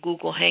it with your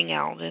Google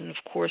Hangout, and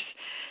of course,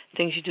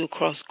 things you do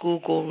across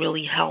Google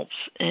really helps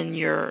in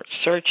your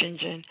search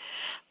engine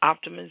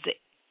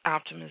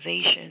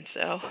optimization.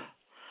 So,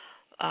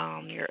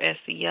 your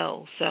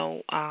SEO.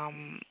 So,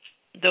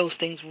 those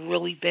things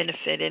really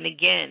benefit. And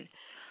again,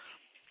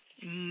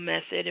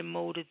 method and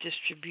mode of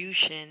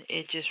distribution,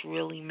 it just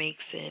really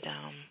makes it.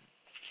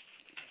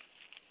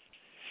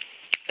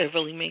 It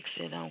really makes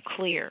it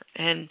clear.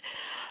 And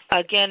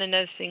again,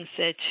 another thing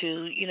said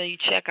too, you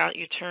check out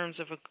your terms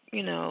of,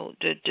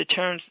 the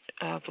terms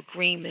of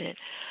agreement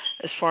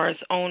as far as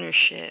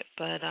ownership,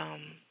 but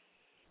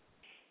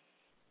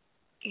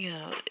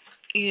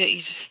you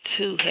just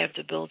too have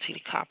the ability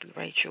to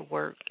copyright your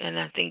work, and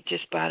I think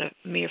just by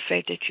the mere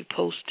fact that you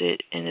post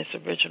it in its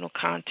original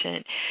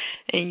content,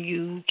 and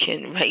you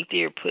can right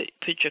there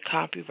put your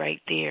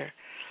copyright there,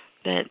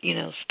 that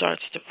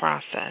starts the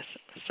process.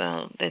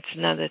 So that's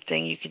another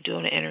thing you can do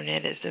on the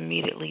internet, is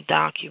immediately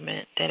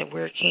document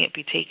where it can't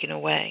be taken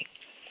away,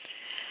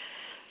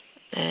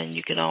 and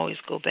you can always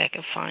go back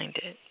and find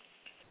it.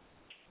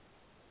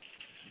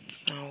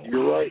 So,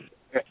 you're right.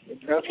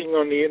 Nothing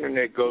on the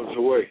internet goes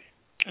away.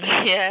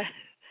 Yeah.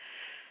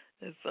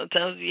 And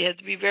sometimes you have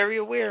to be very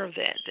aware of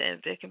that.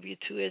 That can be a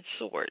two-edged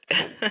sword.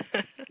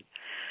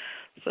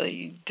 So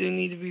you do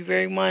need to be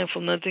very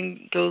mindful.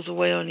 Nothing goes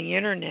away on the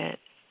internet.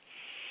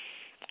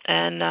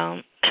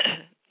 And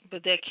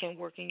but that can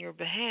work in your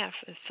behalf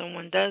if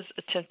someone does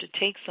attempt to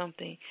take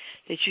something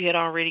that you had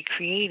already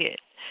created,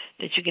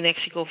 that you can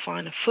actually go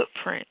find a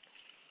footprint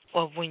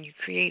of when you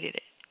created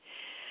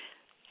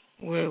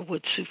it, where it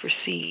would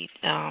supersede,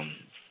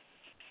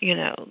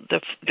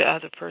 the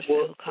other person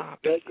who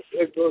copied.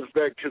 That goes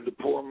back to the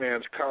poor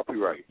man's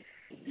copyright.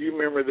 You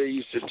remember they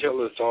used to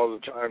tell us all the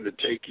time to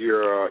take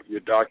your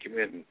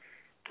document and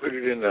put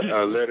it in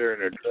a letter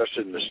and address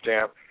it in the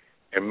stamp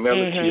and mail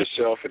it to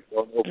yourself and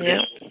don't open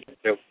it.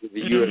 That the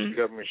U.S.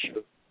 government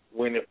should,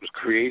 when it was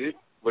created,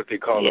 what they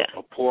call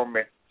a poor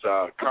man's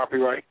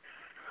copyright.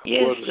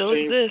 Yes, well, still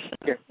exists.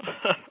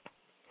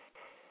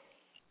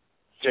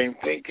 Same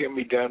thing can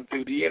be done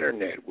through the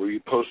internet, where you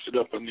post it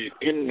up on the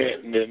internet,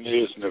 and then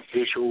there's an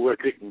official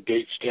record and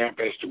date stamp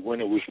as to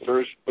when it was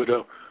first put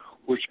up,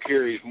 which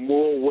carries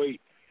more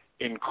weight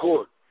in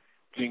court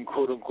than,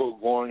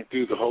 quote-unquote, going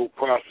through the whole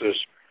process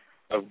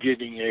of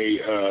getting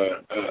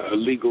a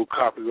legal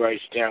copyright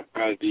stamp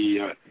by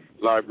the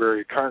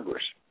Library of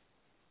Congress.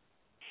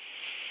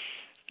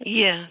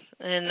 Yeah,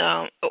 and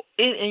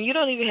you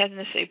don't even have to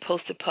necessarily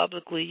post it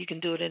publicly. You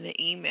can do it in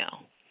an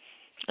email.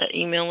 An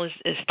email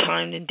is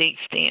timed and date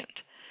stamped.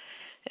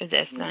 If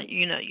that's not,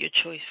 your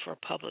choice for a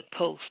public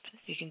post,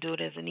 you can do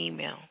it as an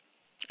email.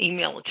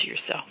 Email it to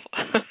yourself.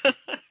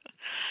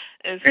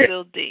 It's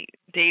still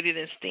dated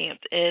and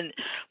stamped. And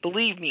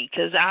believe me,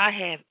 because I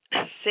have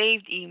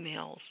saved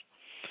emails.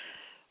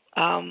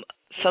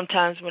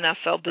 Sometimes when I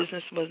felt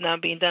business was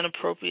not being done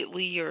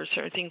appropriately or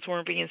certain things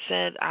weren't being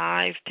said,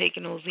 I've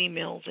taken those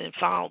emails and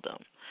filed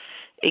them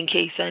in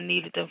case I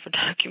needed them for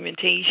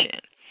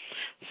documentation.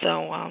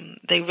 So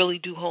they really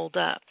do hold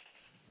up.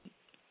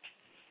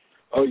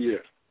 Oh, yeah.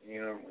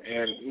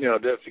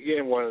 And, that's,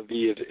 again, one of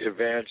the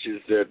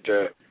advantages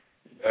that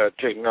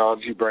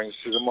technology brings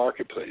to the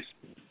marketplace.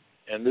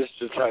 And this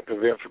is the type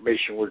of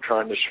information we're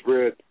trying to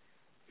spread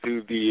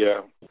through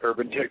the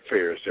urban tech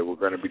fairs that we're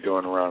going to be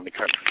doing around the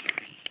country.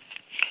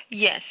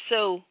 Yes.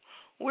 So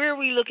where are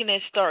we looking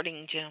at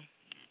starting, Jim?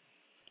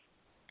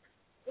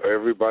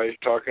 Everybody's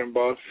talking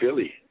about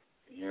Philly,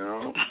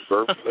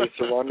 birthplace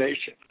of our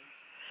nation.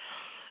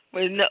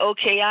 When the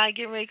OKI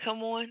getting ready to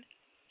come on?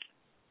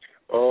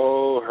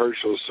 Oh,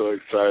 Herschel's so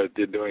excited.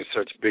 They're doing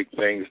such big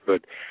things.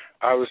 But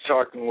I was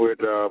talking with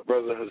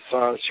Brother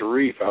Hassan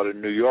Sharif out in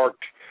New York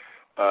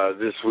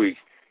this week,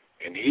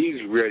 and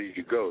he's ready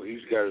to go.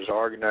 He's got his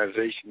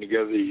organization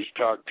together. He's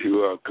talked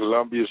to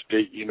Columbia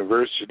State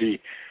University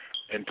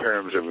in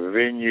terms of a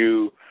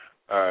venue.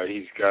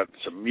 He's got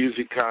some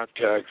music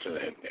contacts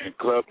and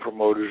club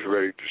promoters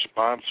ready to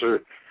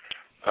sponsor.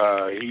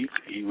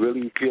 He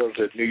really feels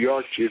that New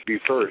York should be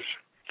first.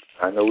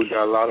 I know we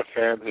got a lot of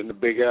fans in the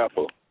Big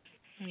Apple.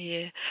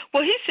 Yeah.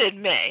 Well, he said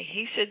May.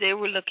 He said they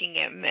were looking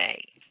at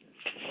May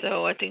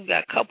So I think we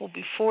got a couple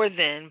before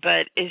then,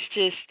 but it's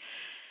just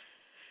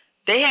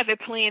they have it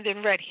planned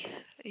and ready.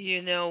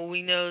 You know,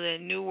 we know that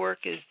Newark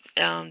is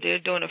they're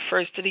doing the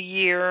first of the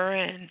year,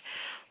 and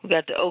we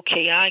got the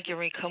OKI getting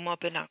ready to come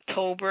up in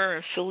October,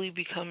 and Philly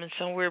be coming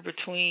somewhere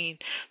between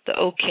the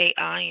OKI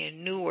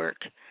and Newark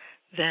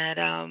that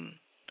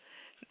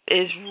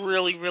is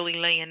really, really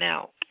laying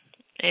out.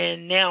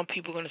 And now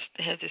people are going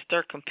to have to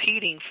start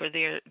competing for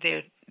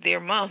their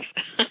month.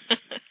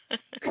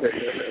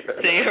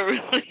 They're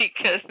really,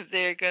 because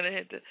they're going to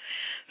have to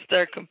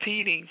start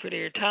competing for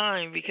their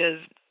time because,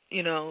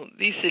 you know,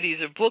 these cities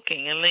are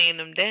booking and laying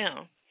them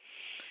down.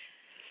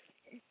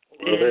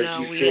 Well,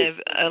 and we have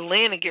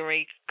Atlanta getting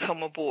ready to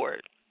come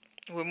aboard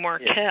with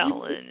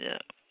Markel.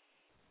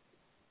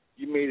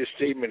 You made a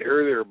statement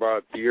earlier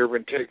about the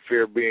Urban Tech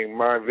Fair being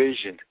my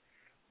vision,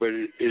 but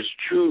it is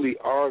truly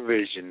our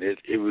vision.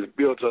 It was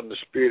built on the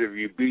spirit of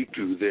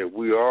Ubuntu, that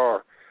we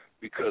are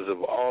because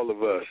of all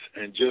of us.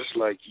 And just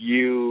like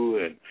you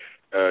and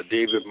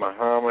David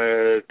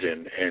Muhammad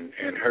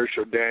and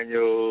Herschel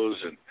Daniels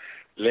and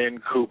Lynn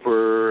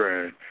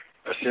Cooper and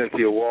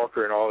Cynthia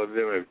Walker and all of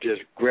them have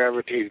just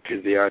gravitated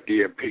to the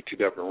idea and picked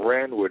it up and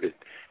ran with it.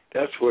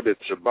 That's what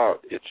it's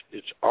about.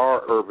 It's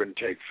our Urban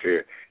Tech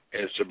Fair,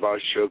 and it's about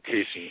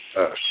showcasing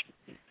us.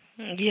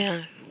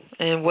 Yeah,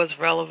 and what's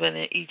relevant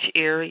in each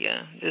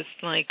area.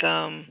 Just like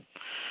the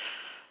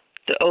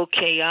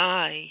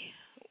OKI,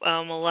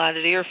 a lot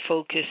of their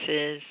focus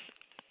is.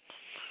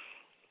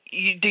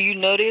 Do you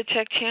know their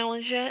tech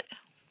challenge yet?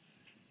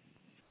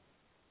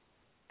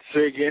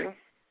 Say again?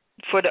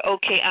 For the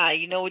OKI,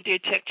 you know what their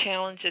tech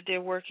challenge that they're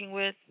working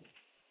with?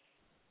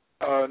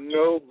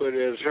 No, but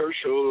as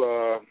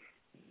Herschel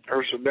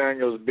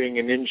Daniels being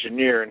an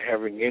engineer and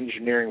having an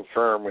engineering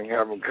firm and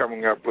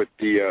coming up with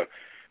the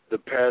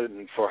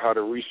patent for how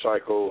to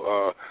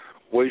recycle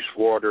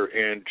wastewater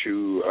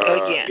into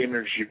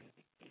energy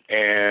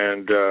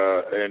and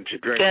to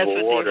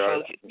drinkable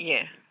water.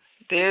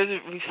 There's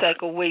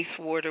recycled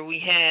wastewater. We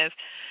have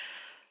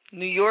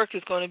New York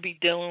is going to be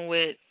dealing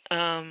with.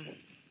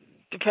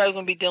 They're probably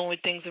going to be dealing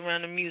with things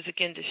around the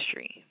music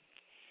industry.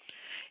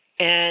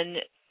 And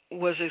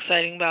what's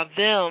exciting about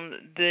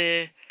them,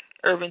 the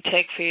Urban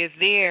Tech Fair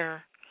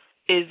there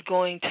is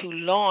going to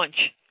launch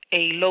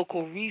a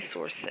local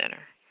resource center,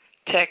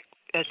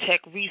 a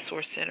tech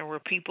resource center where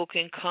people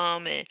can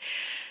come and,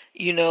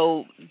 you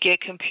know,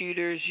 get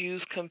computers,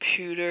 use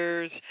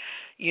computers,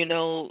 you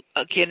know,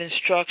 get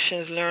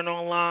instructions, learn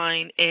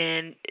online,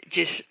 and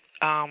just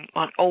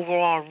an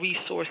overall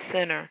resource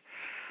center.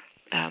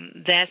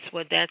 That's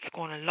what that's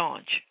going to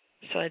launch.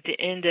 So at the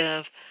end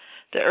of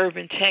the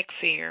Urban Tech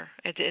Fair,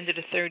 at the end of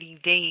the 30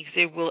 days,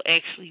 there will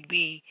actually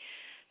be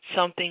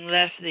something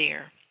left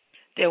there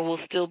that will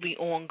still be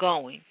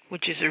ongoing,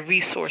 which is a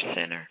resource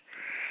center.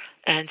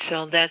 And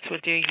so that's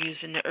what they're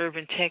using the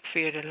Urban Tech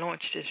Fair to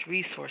launch this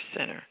resource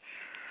center.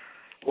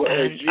 Well,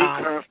 as you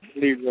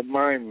constantly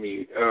remind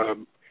me,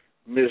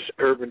 Ms.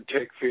 Urban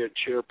Tech Fair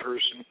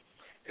chairperson,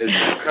 as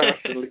you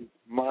constantly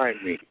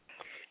remind me,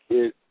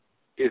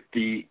 if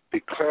the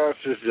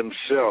classes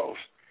themselves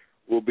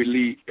will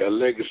be a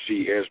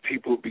legacy as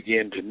people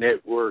begin to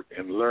network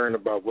and learn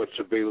about what's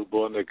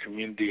available in their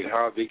community and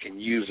how they can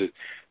use it,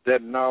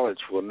 that knowledge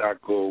will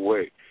not go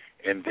away.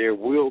 And there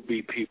will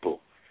be people.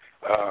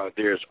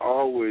 There's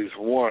always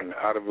one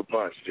out of a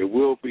bunch. There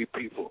will be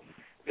people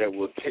that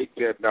will take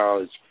that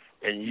knowledge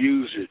and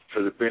use it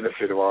for the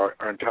benefit of our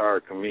entire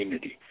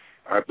community.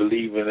 I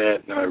believe in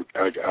that, and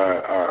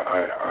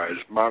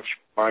it's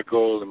my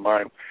goal and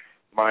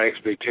my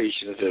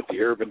expectation is that the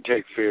Urban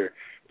Tech Fair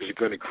is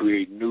going to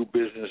create new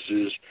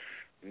businesses,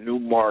 new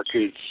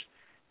markets,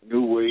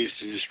 new ways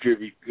to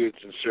distribute goods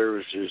and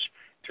services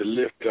to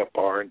lift up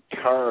our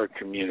entire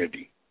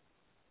community.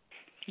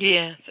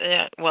 Yeah,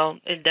 well,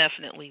 it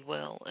definitely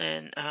will.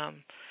 And,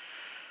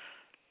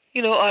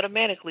 you know,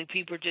 automatically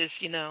people just,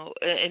 you know,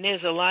 and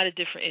there's a lot of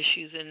different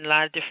issues in a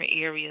lot of different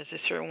areas.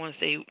 There's certain ones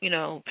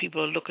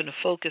people are looking to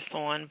focus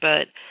on,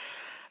 but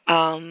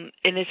and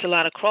it's a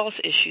lot of cross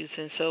issues.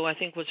 And so I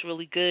think what's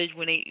really good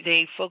when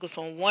they focus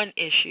on one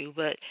issue,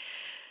 but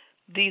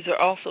these are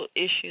also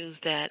issues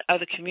that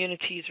other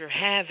communities are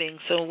having.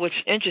 So what's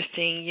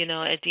interesting, you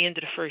know, at the end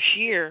of the first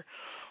year,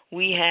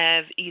 we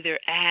have either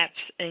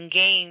apps and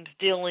games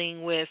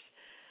dealing with,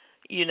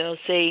 you know,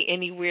 say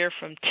anywhere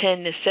from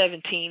 10 to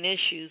 17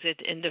 issues at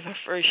the end of our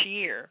first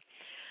year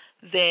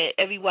that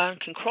everyone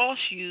can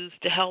cross-use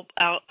to help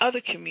out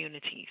other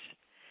communities.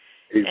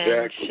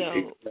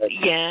 Exactly.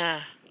 Yeah.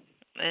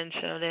 And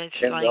so that's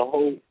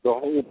the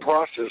whole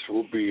process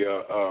will be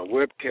a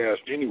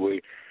webcast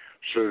anyway,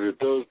 so that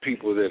those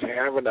people that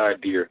have an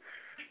idea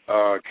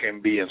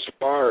can be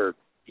inspired,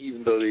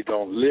 even though they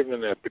don't live in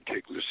that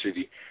particular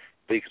city.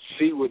 They can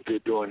see what they're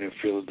doing in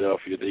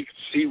Philadelphia. They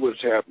can see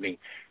what's happening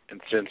in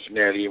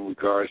Cincinnati in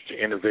regards to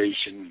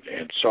innovation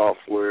and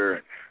software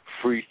and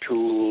free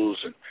tools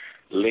and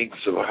links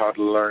of how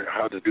to learn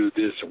how to do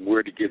this and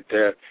where to get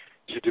that,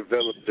 to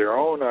develop their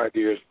own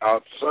ideas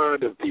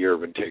outside of the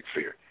Urban Tech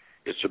Fair.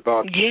 It's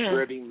about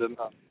spreading the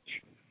knowledge.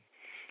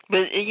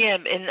 But yeah,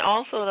 and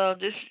also though,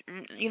 just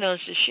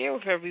to share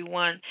with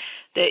everyone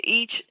that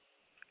each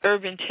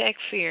Urban Tech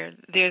Fair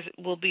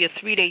will be a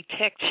 3-day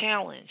tech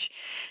challenge,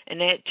 and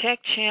that tech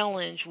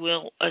challenge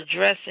will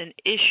address an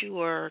issue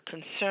or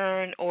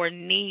concern or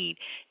need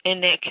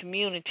in that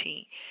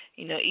community.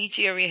 Each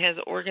area has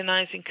an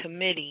organizing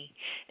committee,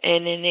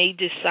 and then they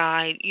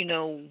decide,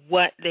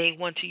 what they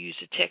want to use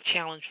the tech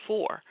challenge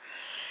for.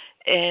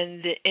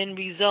 And the end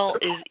result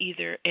is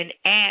either an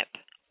app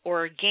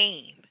or a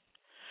game.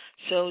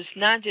 So it's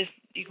not just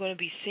you're going to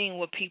be seeing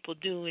what people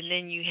do, and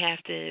then you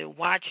have to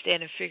watch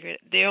that and figure it.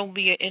 There'll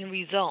be an end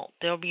result.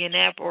 There'll be an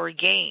app or a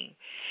game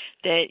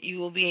that you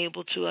will be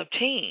able to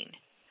obtain,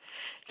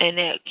 and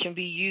that can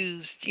be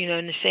used, in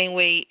the same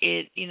way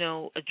it,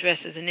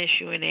 addresses an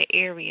issue in that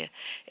area.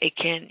 It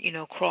can,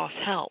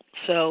 cross-help.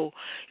 So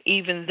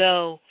even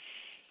though,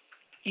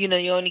 you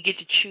only get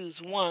to choose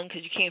one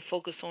because you can't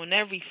focus on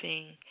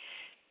everything,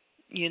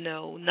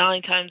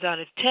 9 times out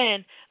of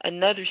 10,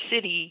 another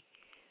city,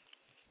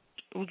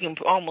 we can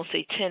almost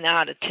say 10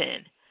 out of 10.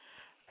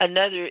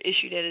 Another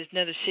issue that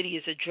another city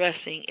is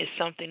addressing is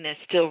something that's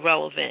still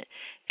relevant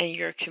in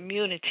your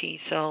community.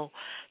 So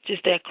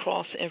just that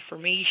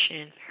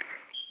cross-information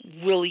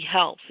really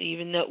helps,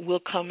 even though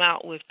we'll come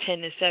out with 10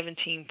 to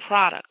 17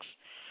 products.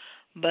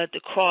 But the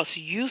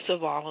cross-use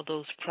of all of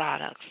those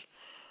products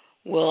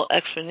will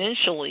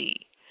exponentially,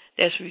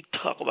 that's when we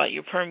talk about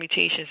your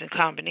permutations and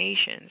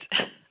combinations.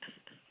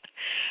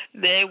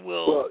 They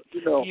will,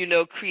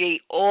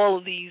 create all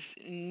of these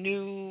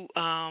new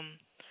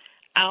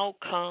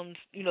outcomes,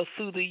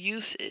 through the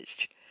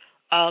usage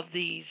of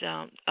these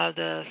of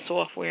the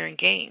software and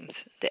games,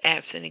 the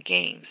apps and the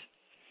games.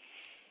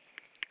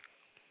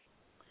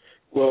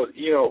 Well,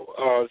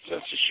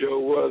 since the show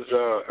was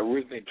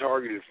originally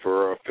targeted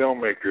for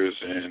filmmakers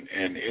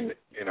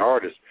and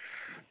artists,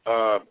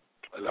 I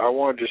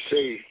wanted to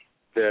say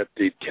that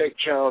the tech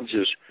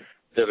challenges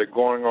that are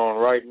going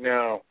on right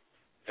now,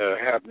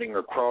 happening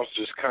across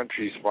this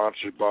country,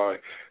 sponsored by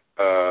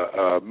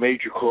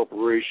major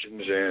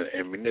corporations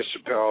and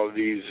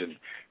municipalities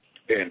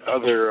and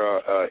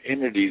other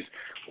entities.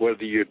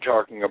 Whether you're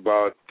talking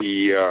about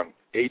the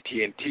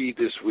AT&T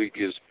this week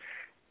is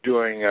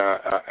doing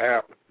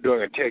a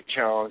tech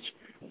challenge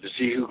to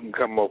see who can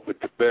come up with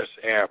the best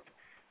app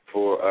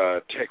for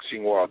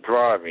texting while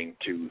driving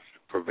to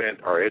prevent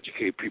or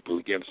educate people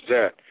against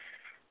that.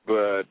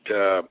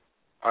 But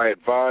I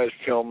advise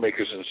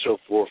filmmakers and so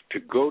forth to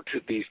go to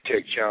these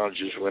tech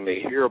challenges when they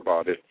hear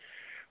about it,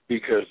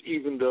 because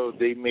even though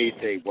they may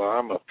think, well,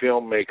 I'm a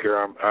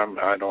filmmaker,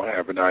 I don't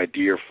have an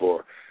idea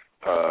for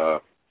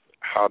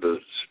how to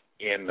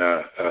end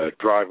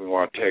driving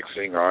while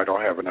texting, or I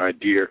don't have an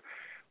idea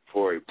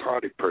for a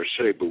product per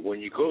se. But when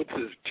you go to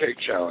the tech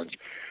challenge,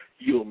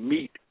 you'll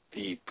meet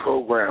the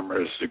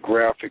programmers, the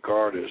graphic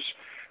artists,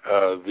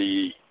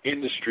 the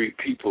industry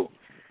people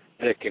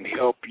that can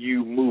help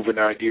you move an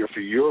idea for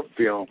your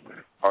film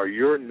or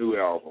your new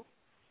album.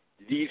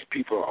 These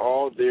people are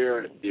all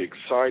there. They're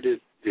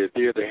excited. They're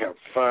there to have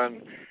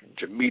fun,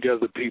 to meet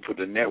other people,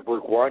 to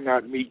network. Why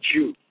not meet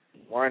you?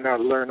 Why not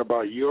learn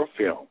about your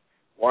film?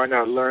 Why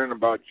not learn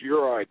about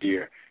your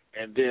idea?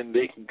 And then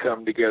they can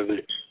come together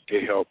to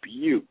help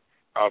you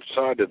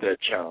outside of that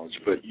challenge.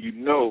 But you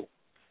know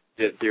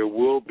that there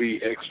will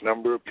be X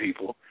number of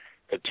people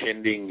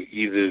attending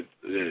either,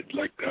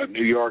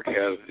 New York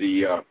has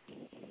the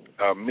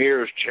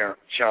Mayor's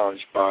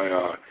Challenge by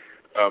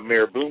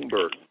Mayor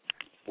Bloomberg,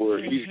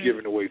 where he's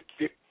giving away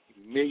 $50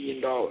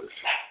 million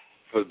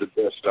for the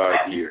best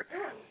idea.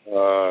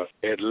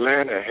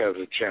 Atlanta has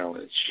a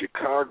challenge.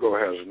 Chicago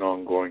has an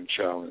ongoing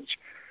challenge.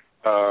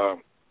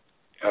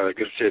 Like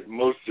I said,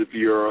 most of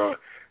your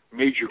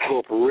major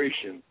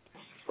corporations,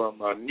 from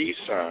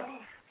Nissan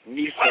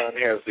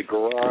has the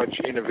Garage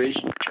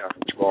Innovation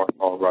Challenge going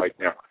on right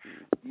now.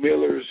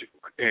 Miller's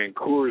and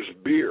Coors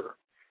Beer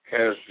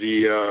has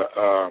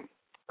the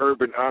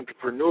Urban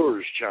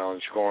Entrepreneurs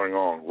Challenge going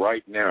on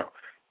right now,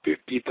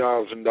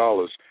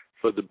 $50,000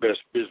 for the best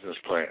business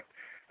plan.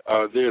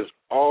 There's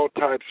all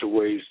types of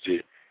ways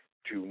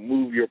to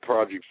move your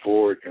project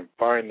forward and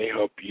find the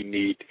help you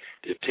need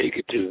to take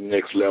it to the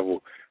next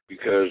level,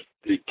 because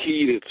the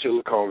key that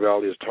Silicon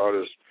Valley has taught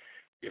us,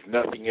 if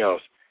nothing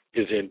else,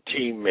 is in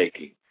team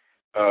making.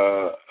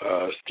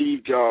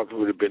 Steve Jobs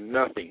would have been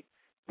nothing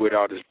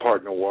without his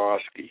partner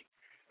Woski.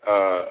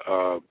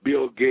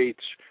 Bill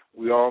Gates,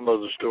 we all know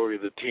the story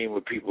of the team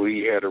of people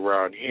he had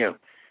around him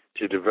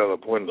to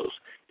develop Windows.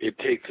 It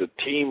takes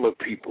a team of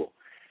people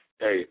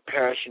that are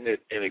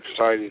passionate and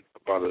excited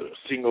about a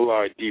single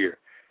idea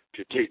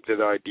to take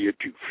that idea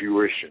to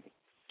fruition.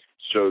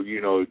 So,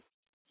 you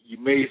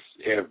may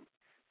have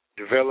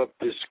developed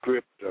this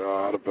script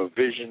out of a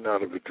vision,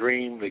 out of a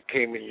dream that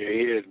came in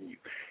your head, and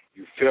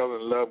you fell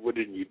in love with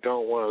it, and you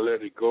don't want to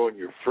let it go, and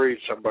you're afraid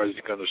somebody's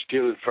going to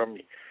steal it from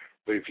you.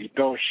 But if you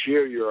don't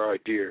share your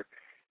idea,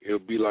 it'll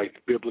be like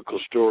the biblical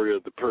story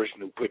of the person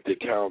who put their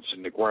talents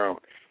in the ground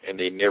and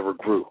they never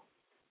grew.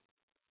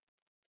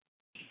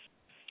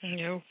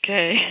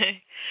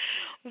 Okay.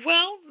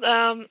 Well,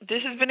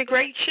 this has been a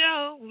great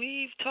show.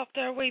 We've talked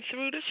our way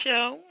through the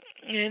show,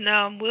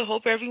 and we'll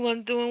hope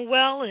everyone's doing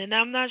well. And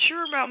I'm not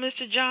sure about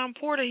Mr. John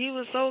Porter. He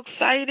was so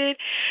excited.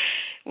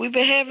 We've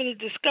been having a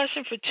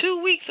discussion for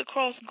 2 weeks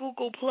across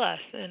Google Plus,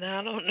 and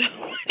I don't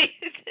know.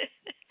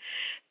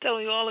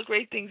 Telling you all the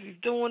great things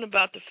he's doing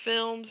about the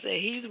films that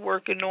he's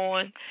working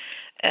on,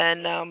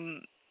 and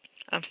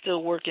I'm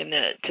still working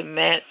to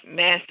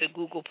master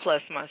Google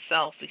Plus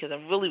myself, because I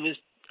really was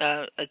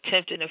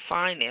attempting to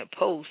find that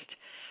post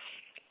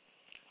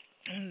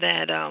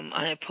that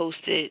I had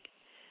posted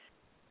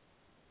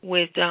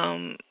with,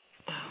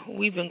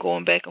 we've been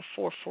going back and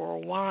forth for a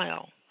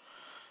while,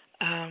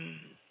 and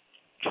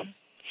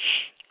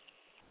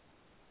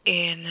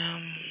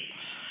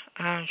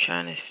I'm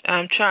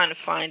trying to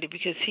find it,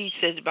 because he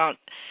says about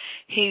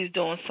he's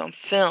doing some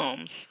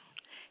films,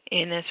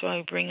 and that's why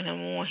we're bringing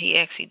him on. He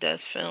actually does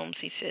films.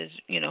 He says,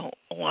 a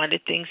lot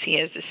of things he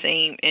has the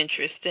same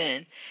interest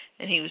in,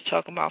 and he was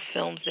talking about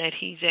films that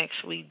he's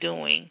actually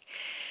doing.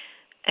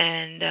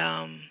 And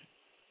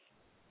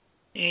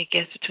I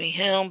guess between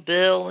him,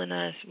 Bill, and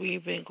us,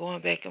 we've been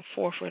going back and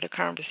forth with a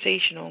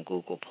conversation on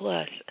Google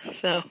Plus.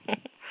 So,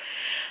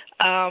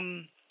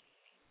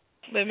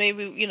 but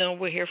maybe,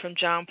 we'll hear from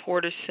John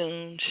Porter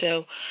soon.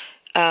 So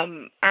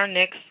our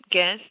next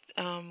guest,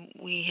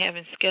 we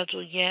haven't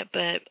scheduled yet,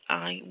 but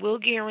I will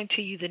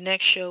guarantee you the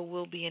next show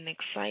will be an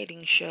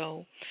exciting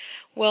show,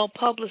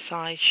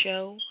 well-publicized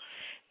show,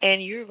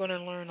 and you're going to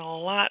learn a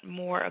lot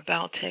more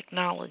about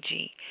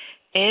technology.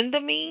 In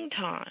the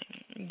meantime,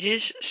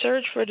 just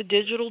search for The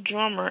Digital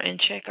Drummer and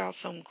check out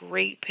some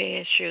great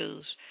past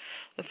shows.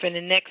 Within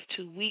the next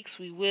 2 weeks,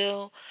 we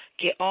will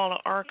get all the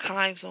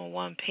archives on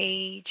one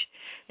page,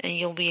 and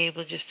you'll be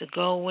able just to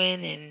go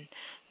in and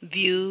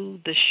view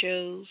the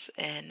shows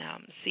and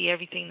see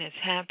everything that's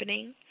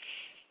happening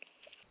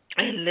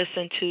and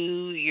listen to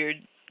your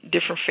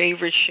different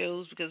favorite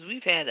shows, because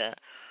we've had a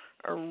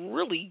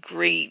really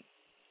great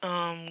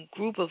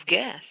group of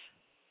guests.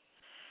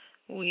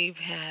 We've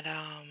had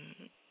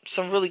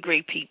some really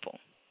great people.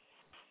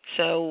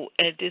 So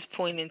at this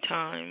point in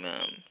time,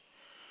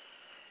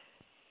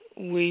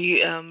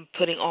 we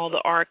putting all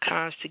the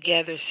archives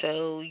together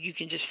so you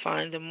can just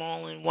find them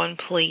all in one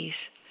place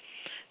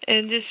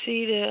and just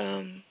see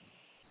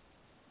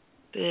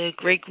the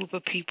great group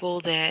of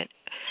people that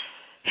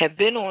have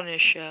been on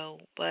this show,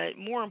 but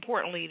more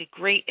importantly, the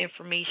great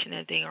information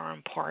that they are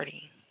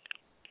imparting.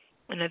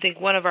 And I think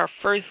one of our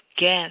first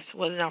guests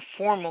wasn't our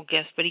formal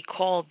guest, but he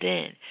called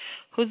in.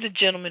 Who's the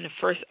gentleman, the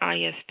first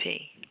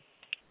ISP?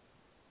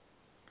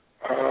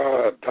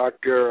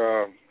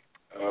 Dr.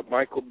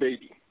 Michael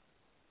Beatty.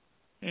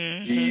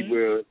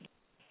 Mm-hmm.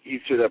 He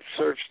set up a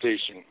surf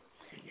station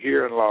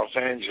here in Los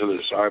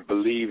Angeles, I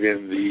believe,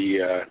 in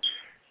the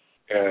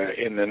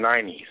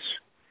 90s,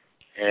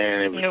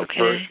 and it was the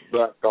first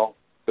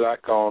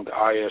black-owned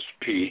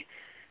ISP.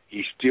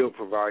 He's still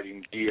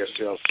providing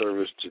DSL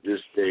service to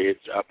this day.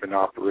 It's up and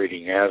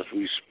operating as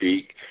we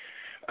speak.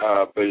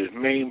 But his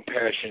main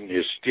passion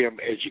is STEM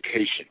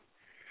education.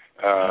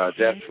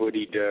 That's what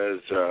he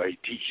does. He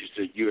teaches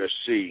at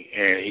USC,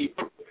 and he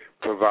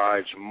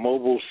provides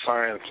mobile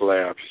science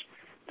labs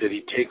that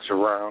he takes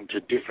around to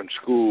different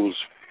schools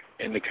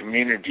in the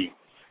community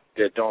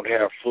that don't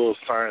have full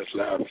science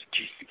labs to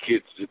teach the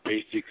kids the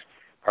basics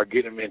or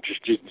get them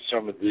interested in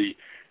some of the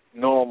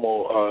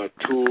normal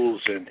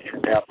tools and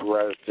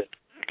apparatus that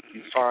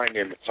you find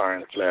in the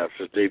science labs,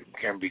 so they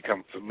can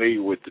become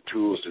familiar with the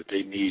tools that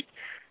they need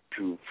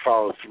to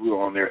follow through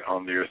on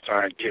their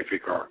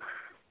scientific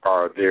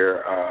or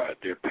their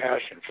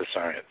passion for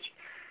science.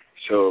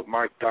 So,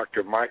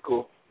 Dr.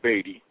 Michael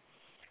Beatty,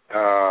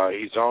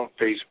 he's on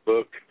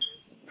Facebook,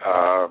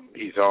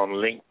 he's on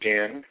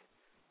LinkedIn.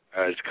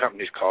 His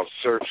company's called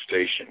Surf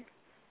Station.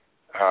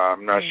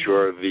 I'm not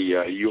sure of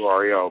the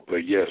URL,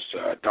 but yes,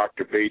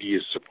 Dr. Beatty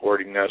is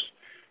supporting us.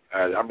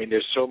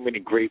 There's so many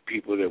great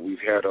people that we've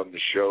had on the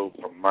show,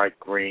 from Mike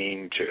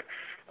Green to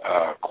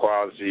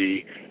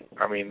Quasi.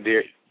 There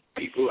are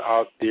people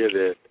out there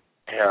that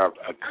have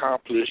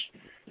accomplished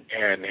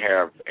and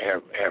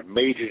have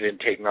made it in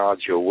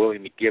technology, are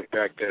willing to give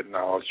back that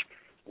knowledge,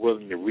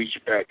 willing to reach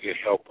back and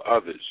help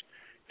others.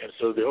 And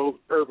so the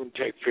Urban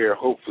Tech Fair,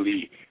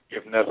 hopefully,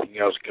 if nothing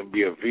else, can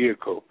be a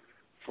vehicle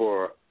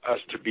for us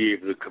to be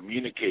able to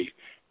communicate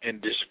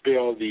and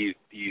dispel these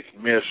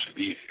myths,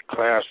 these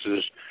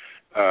classes,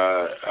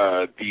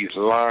 these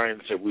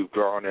lines that we've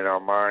drawn in our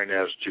mind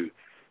as to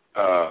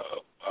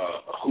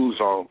who's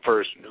on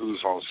first and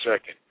who's on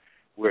second.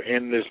 We're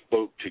in this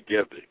boat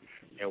together,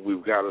 and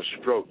we've got to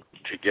stroke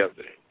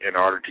together in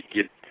order to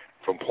get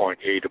from point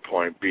A to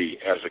point B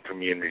as a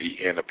community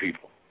and a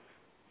people.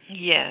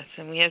 Yes,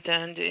 and we have to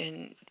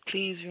and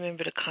please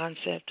remember the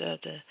concept of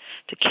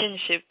the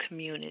kinship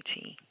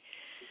community.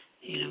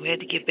 We had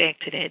to get back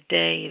to that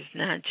day. It's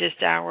not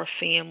just our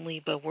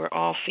family, but we're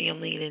all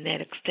family, and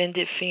that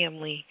extended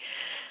family.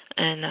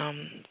 And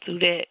through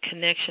that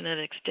connection of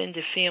the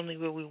extended family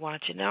where we're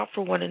watching out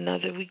for one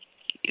another, we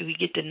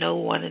get to know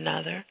one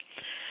another.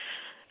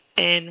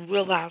 and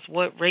realize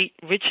what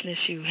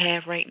richness you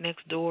have right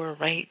next door,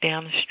 right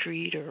down the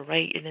street, or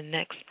right in the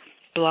next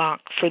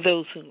block. For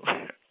those who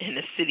are in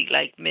a city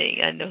like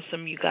me, I know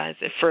some of you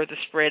guys are further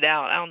spread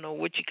out. I don't know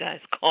what you guys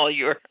call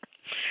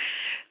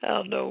I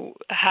don't know,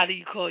 how do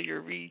you call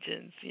your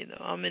regions? You know,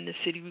 I'm in the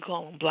city, we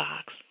call them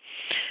blocks.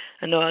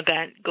 I know I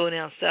go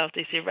down south,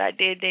 they say right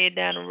there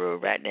down the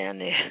road, right down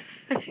there.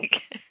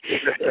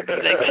 It'll be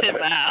like 10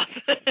 miles.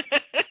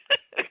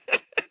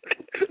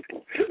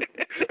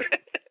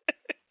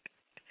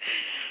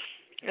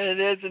 And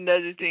there's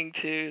another thing,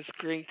 too. It's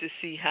great to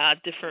see how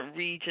different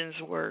regions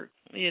work.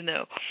 You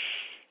know,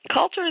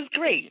 culture is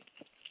great.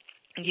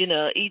 You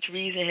know, each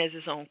region has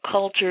its own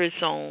culture,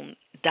 its own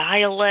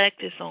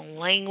dialect, its own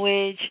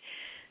language.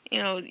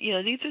 You know,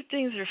 these are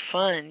things that are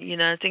fun. You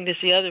know, I think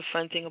that's the other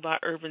fun thing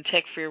about Urban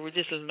Tech Fair. We're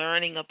just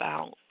learning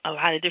about a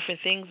lot of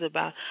different things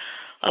about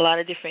a lot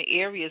of different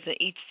areas, and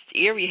each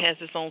area has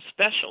its own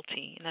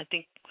specialty. And I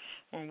think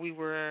when we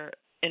were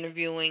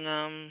interviewing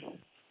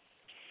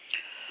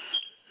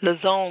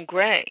LaZone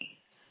Gray,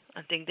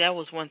 I think that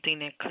was one thing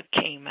that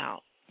came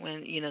out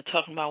when, you know,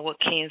 talking about what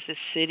Kansas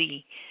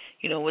City,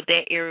 you know, what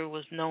that area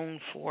was known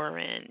for,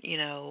 and, you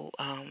know,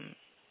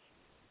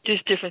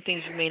 just different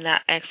things you may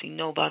not actually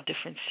know about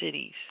different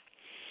cities.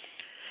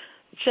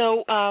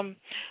 So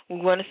we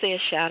want to say a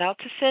shout-out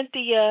to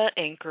Cynthia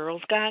and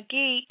Girls Got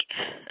Geek.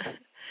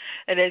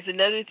 And there's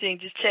another thing,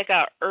 just check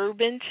out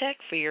Urban Tech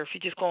Fair. If you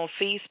just go on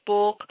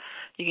Facebook,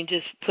 you can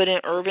just put in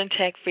Urban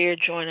Tech Fair,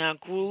 join our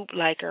group,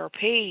 like our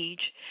page,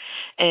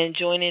 and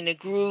join in the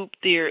group.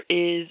 There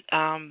is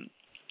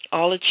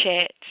all the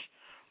chats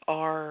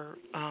are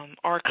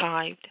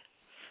archived,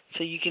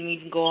 so you can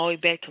even go all the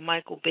way back to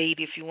Michael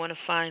Beatty if you want to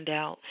find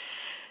out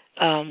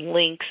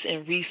links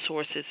and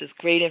resources. There's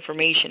great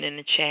information in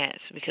the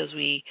chats because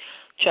we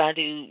try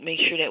to make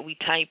sure that we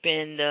type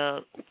in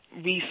the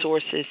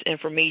resources,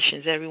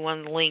 information,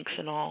 everyone's links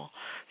and all.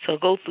 So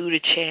go through the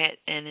chat,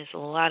 and there's a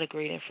lot of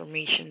great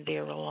information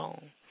there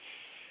alone.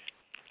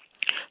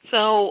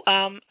 So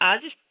I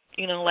just,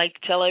 you know, like to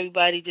tell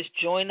everybody, just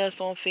join us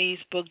on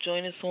Facebook,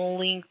 join us on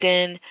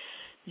LinkedIn,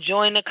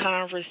 join the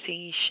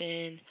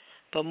conversation,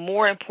 but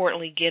more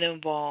importantly, get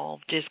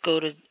involved. Just go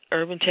to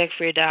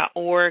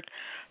urbantechfair.org,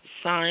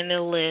 sign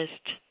the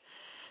list,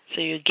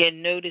 so you get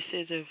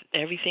notices of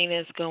everything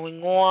that's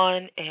going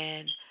on,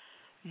 and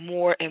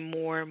more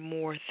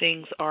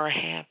things are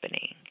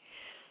happening.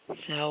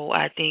 So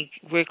I think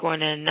we're going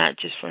to not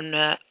just from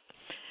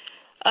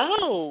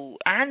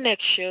our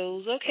next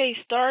shows,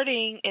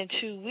 starting in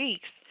 2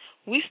 weeks,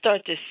 we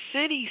start the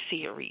city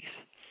series.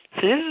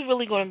 So this is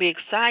really going to be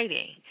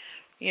exciting.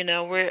 You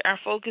know, our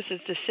focus is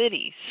the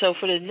cities. So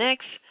for the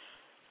next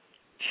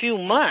few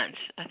months,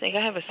 I think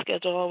I have a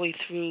schedule all the way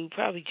through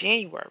probably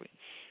January.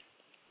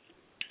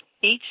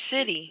 Each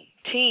city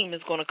team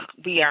is going to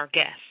be our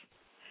guest.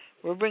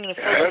 We're bringing the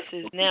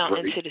focuses now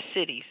into the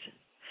cities.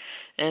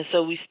 And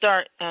so we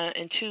start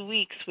in 2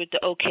 weeks with the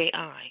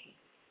OKI.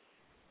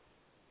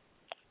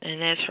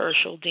 And that's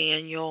Herschel,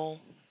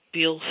 Daniel,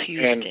 Bill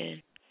Houston.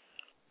 And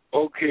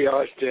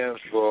OKI stands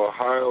for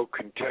Ohio,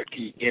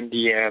 Kentucky,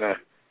 Indiana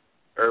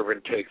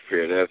Urban Tech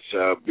Fair. That's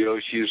Bill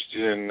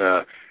Houston,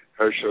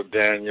 Herschel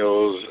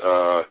Daniels,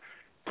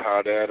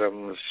 Todd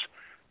Adams,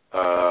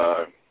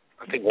 I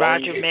think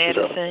Roger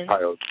Madison.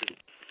 Ohio too.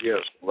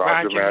 Yes,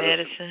 Roger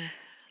Madison.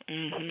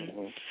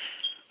 Mm-hmm.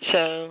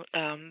 So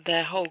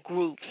that whole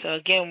group. So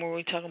again, when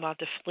we're talking about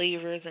the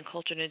flavors and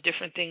culture and the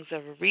different things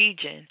of a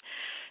region,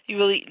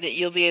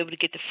 you'll be able to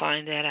get to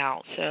find that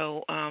out.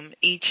 So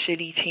each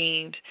city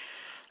teams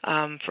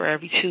for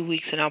every 2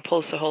 weeks, and I'll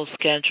post the whole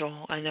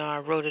schedule. I know I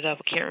wrote it up.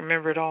 I can't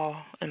remember it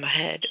all in my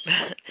head.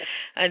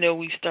 I know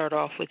we start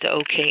off with the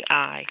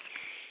OKI.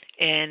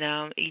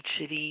 And each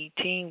city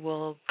team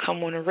will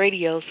come on the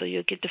radio, so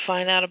you'll get to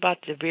find out about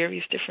the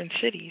various different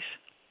cities.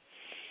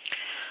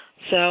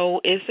 So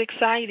it's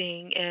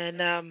exciting,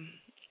 and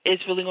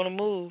it's really going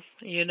to move.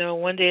 You know,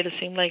 one day it'll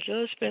seem like,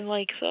 it's been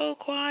like so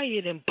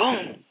quiet, and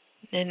boom,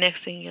 and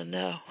next thing you'll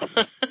know.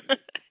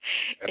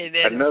 And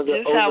then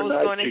this is how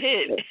it's going to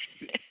hit.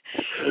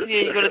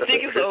 Yeah, you're going to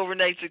think it's an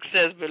overnight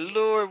success, but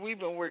Lord, we've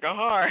been working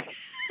hard.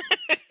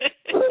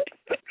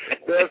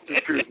 That's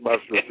the truth, my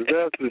sister.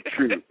 That's the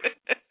truth.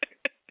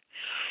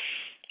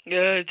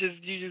 Yeah, you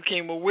just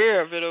became aware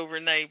of it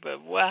overnight,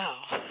 but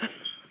wow.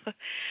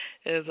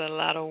 It's a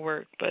lot of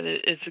work, but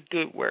it's a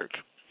good work.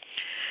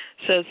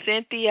 So,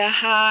 Cynthia,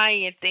 hi,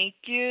 and thank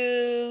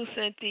you,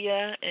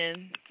 Cynthia.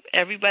 And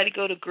everybody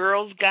go to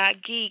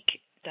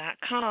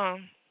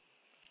girlsgotgeek.com.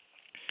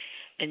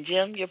 And,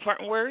 Jim, your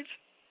parting words?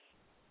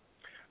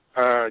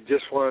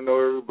 Just want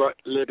to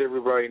let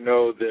everybody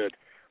know that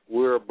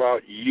we're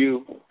about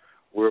you.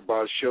 We're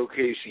about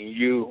showcasing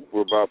you.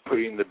 We're about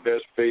putting the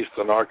best face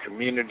on our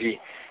community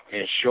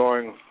and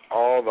showing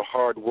all the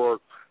hard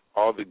work,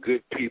 all the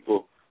good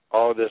people,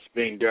 all that's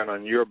being done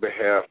on your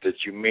behalf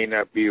that you may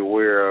not be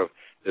aware of,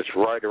 that's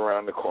right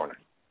around the corner.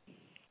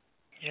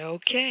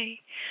 Okay.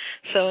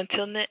 So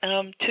until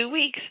 2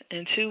 weeks.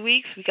 In 2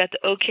 weeks, we got the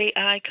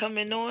OKI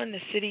coming on, the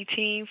city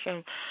team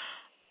from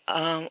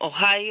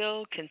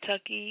Ohio,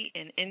 Kentucky,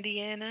 and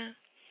Indiana.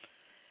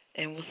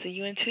 And we'll see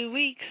you in 2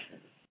 weeks.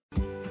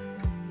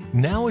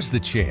 Now is the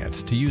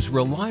chance to use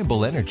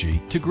reliable energy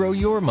to grow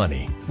your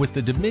money with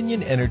the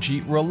Dominion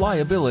Energy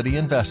Reliability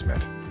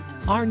Investment.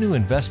 Our new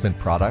investment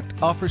product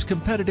offers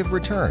competitive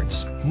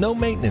returns, no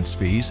maintenance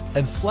fees,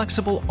 and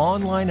flexible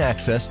online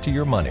access to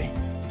your money.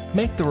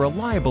 Make the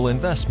reliable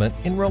investment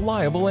in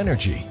reliable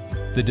energy.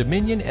 The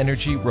Dominion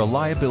Energy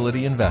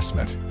Reliability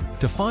Investment.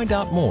 To find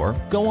out more,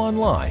 go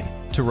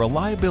online to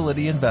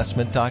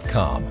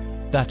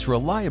reliabilityinvestment.com. That's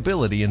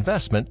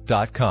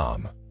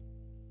reliabilityinvestment.com.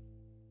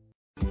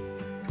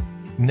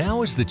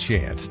 Now is the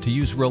chance to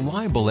use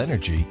reliable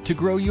energy to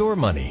grow your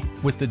money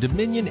with the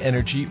Dominion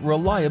Energy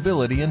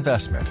Reliability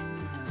Investment.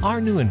 Our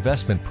new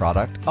investment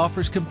product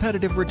offers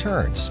competitive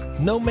returns,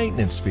 no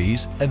maintenance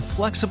fees, and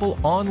flexible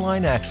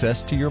online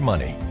access to your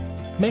money.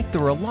 Make the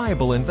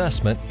reliable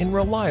investment in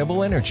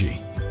reliable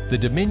energy. The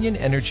Dominion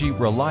Energy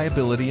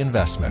Reliability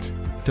Investment.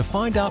 To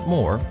find out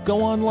more,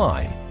 go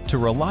online to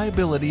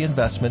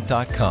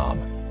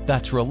reliabilityinvestment.com.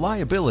 That's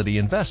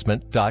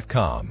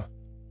reliabilityinvestment.com.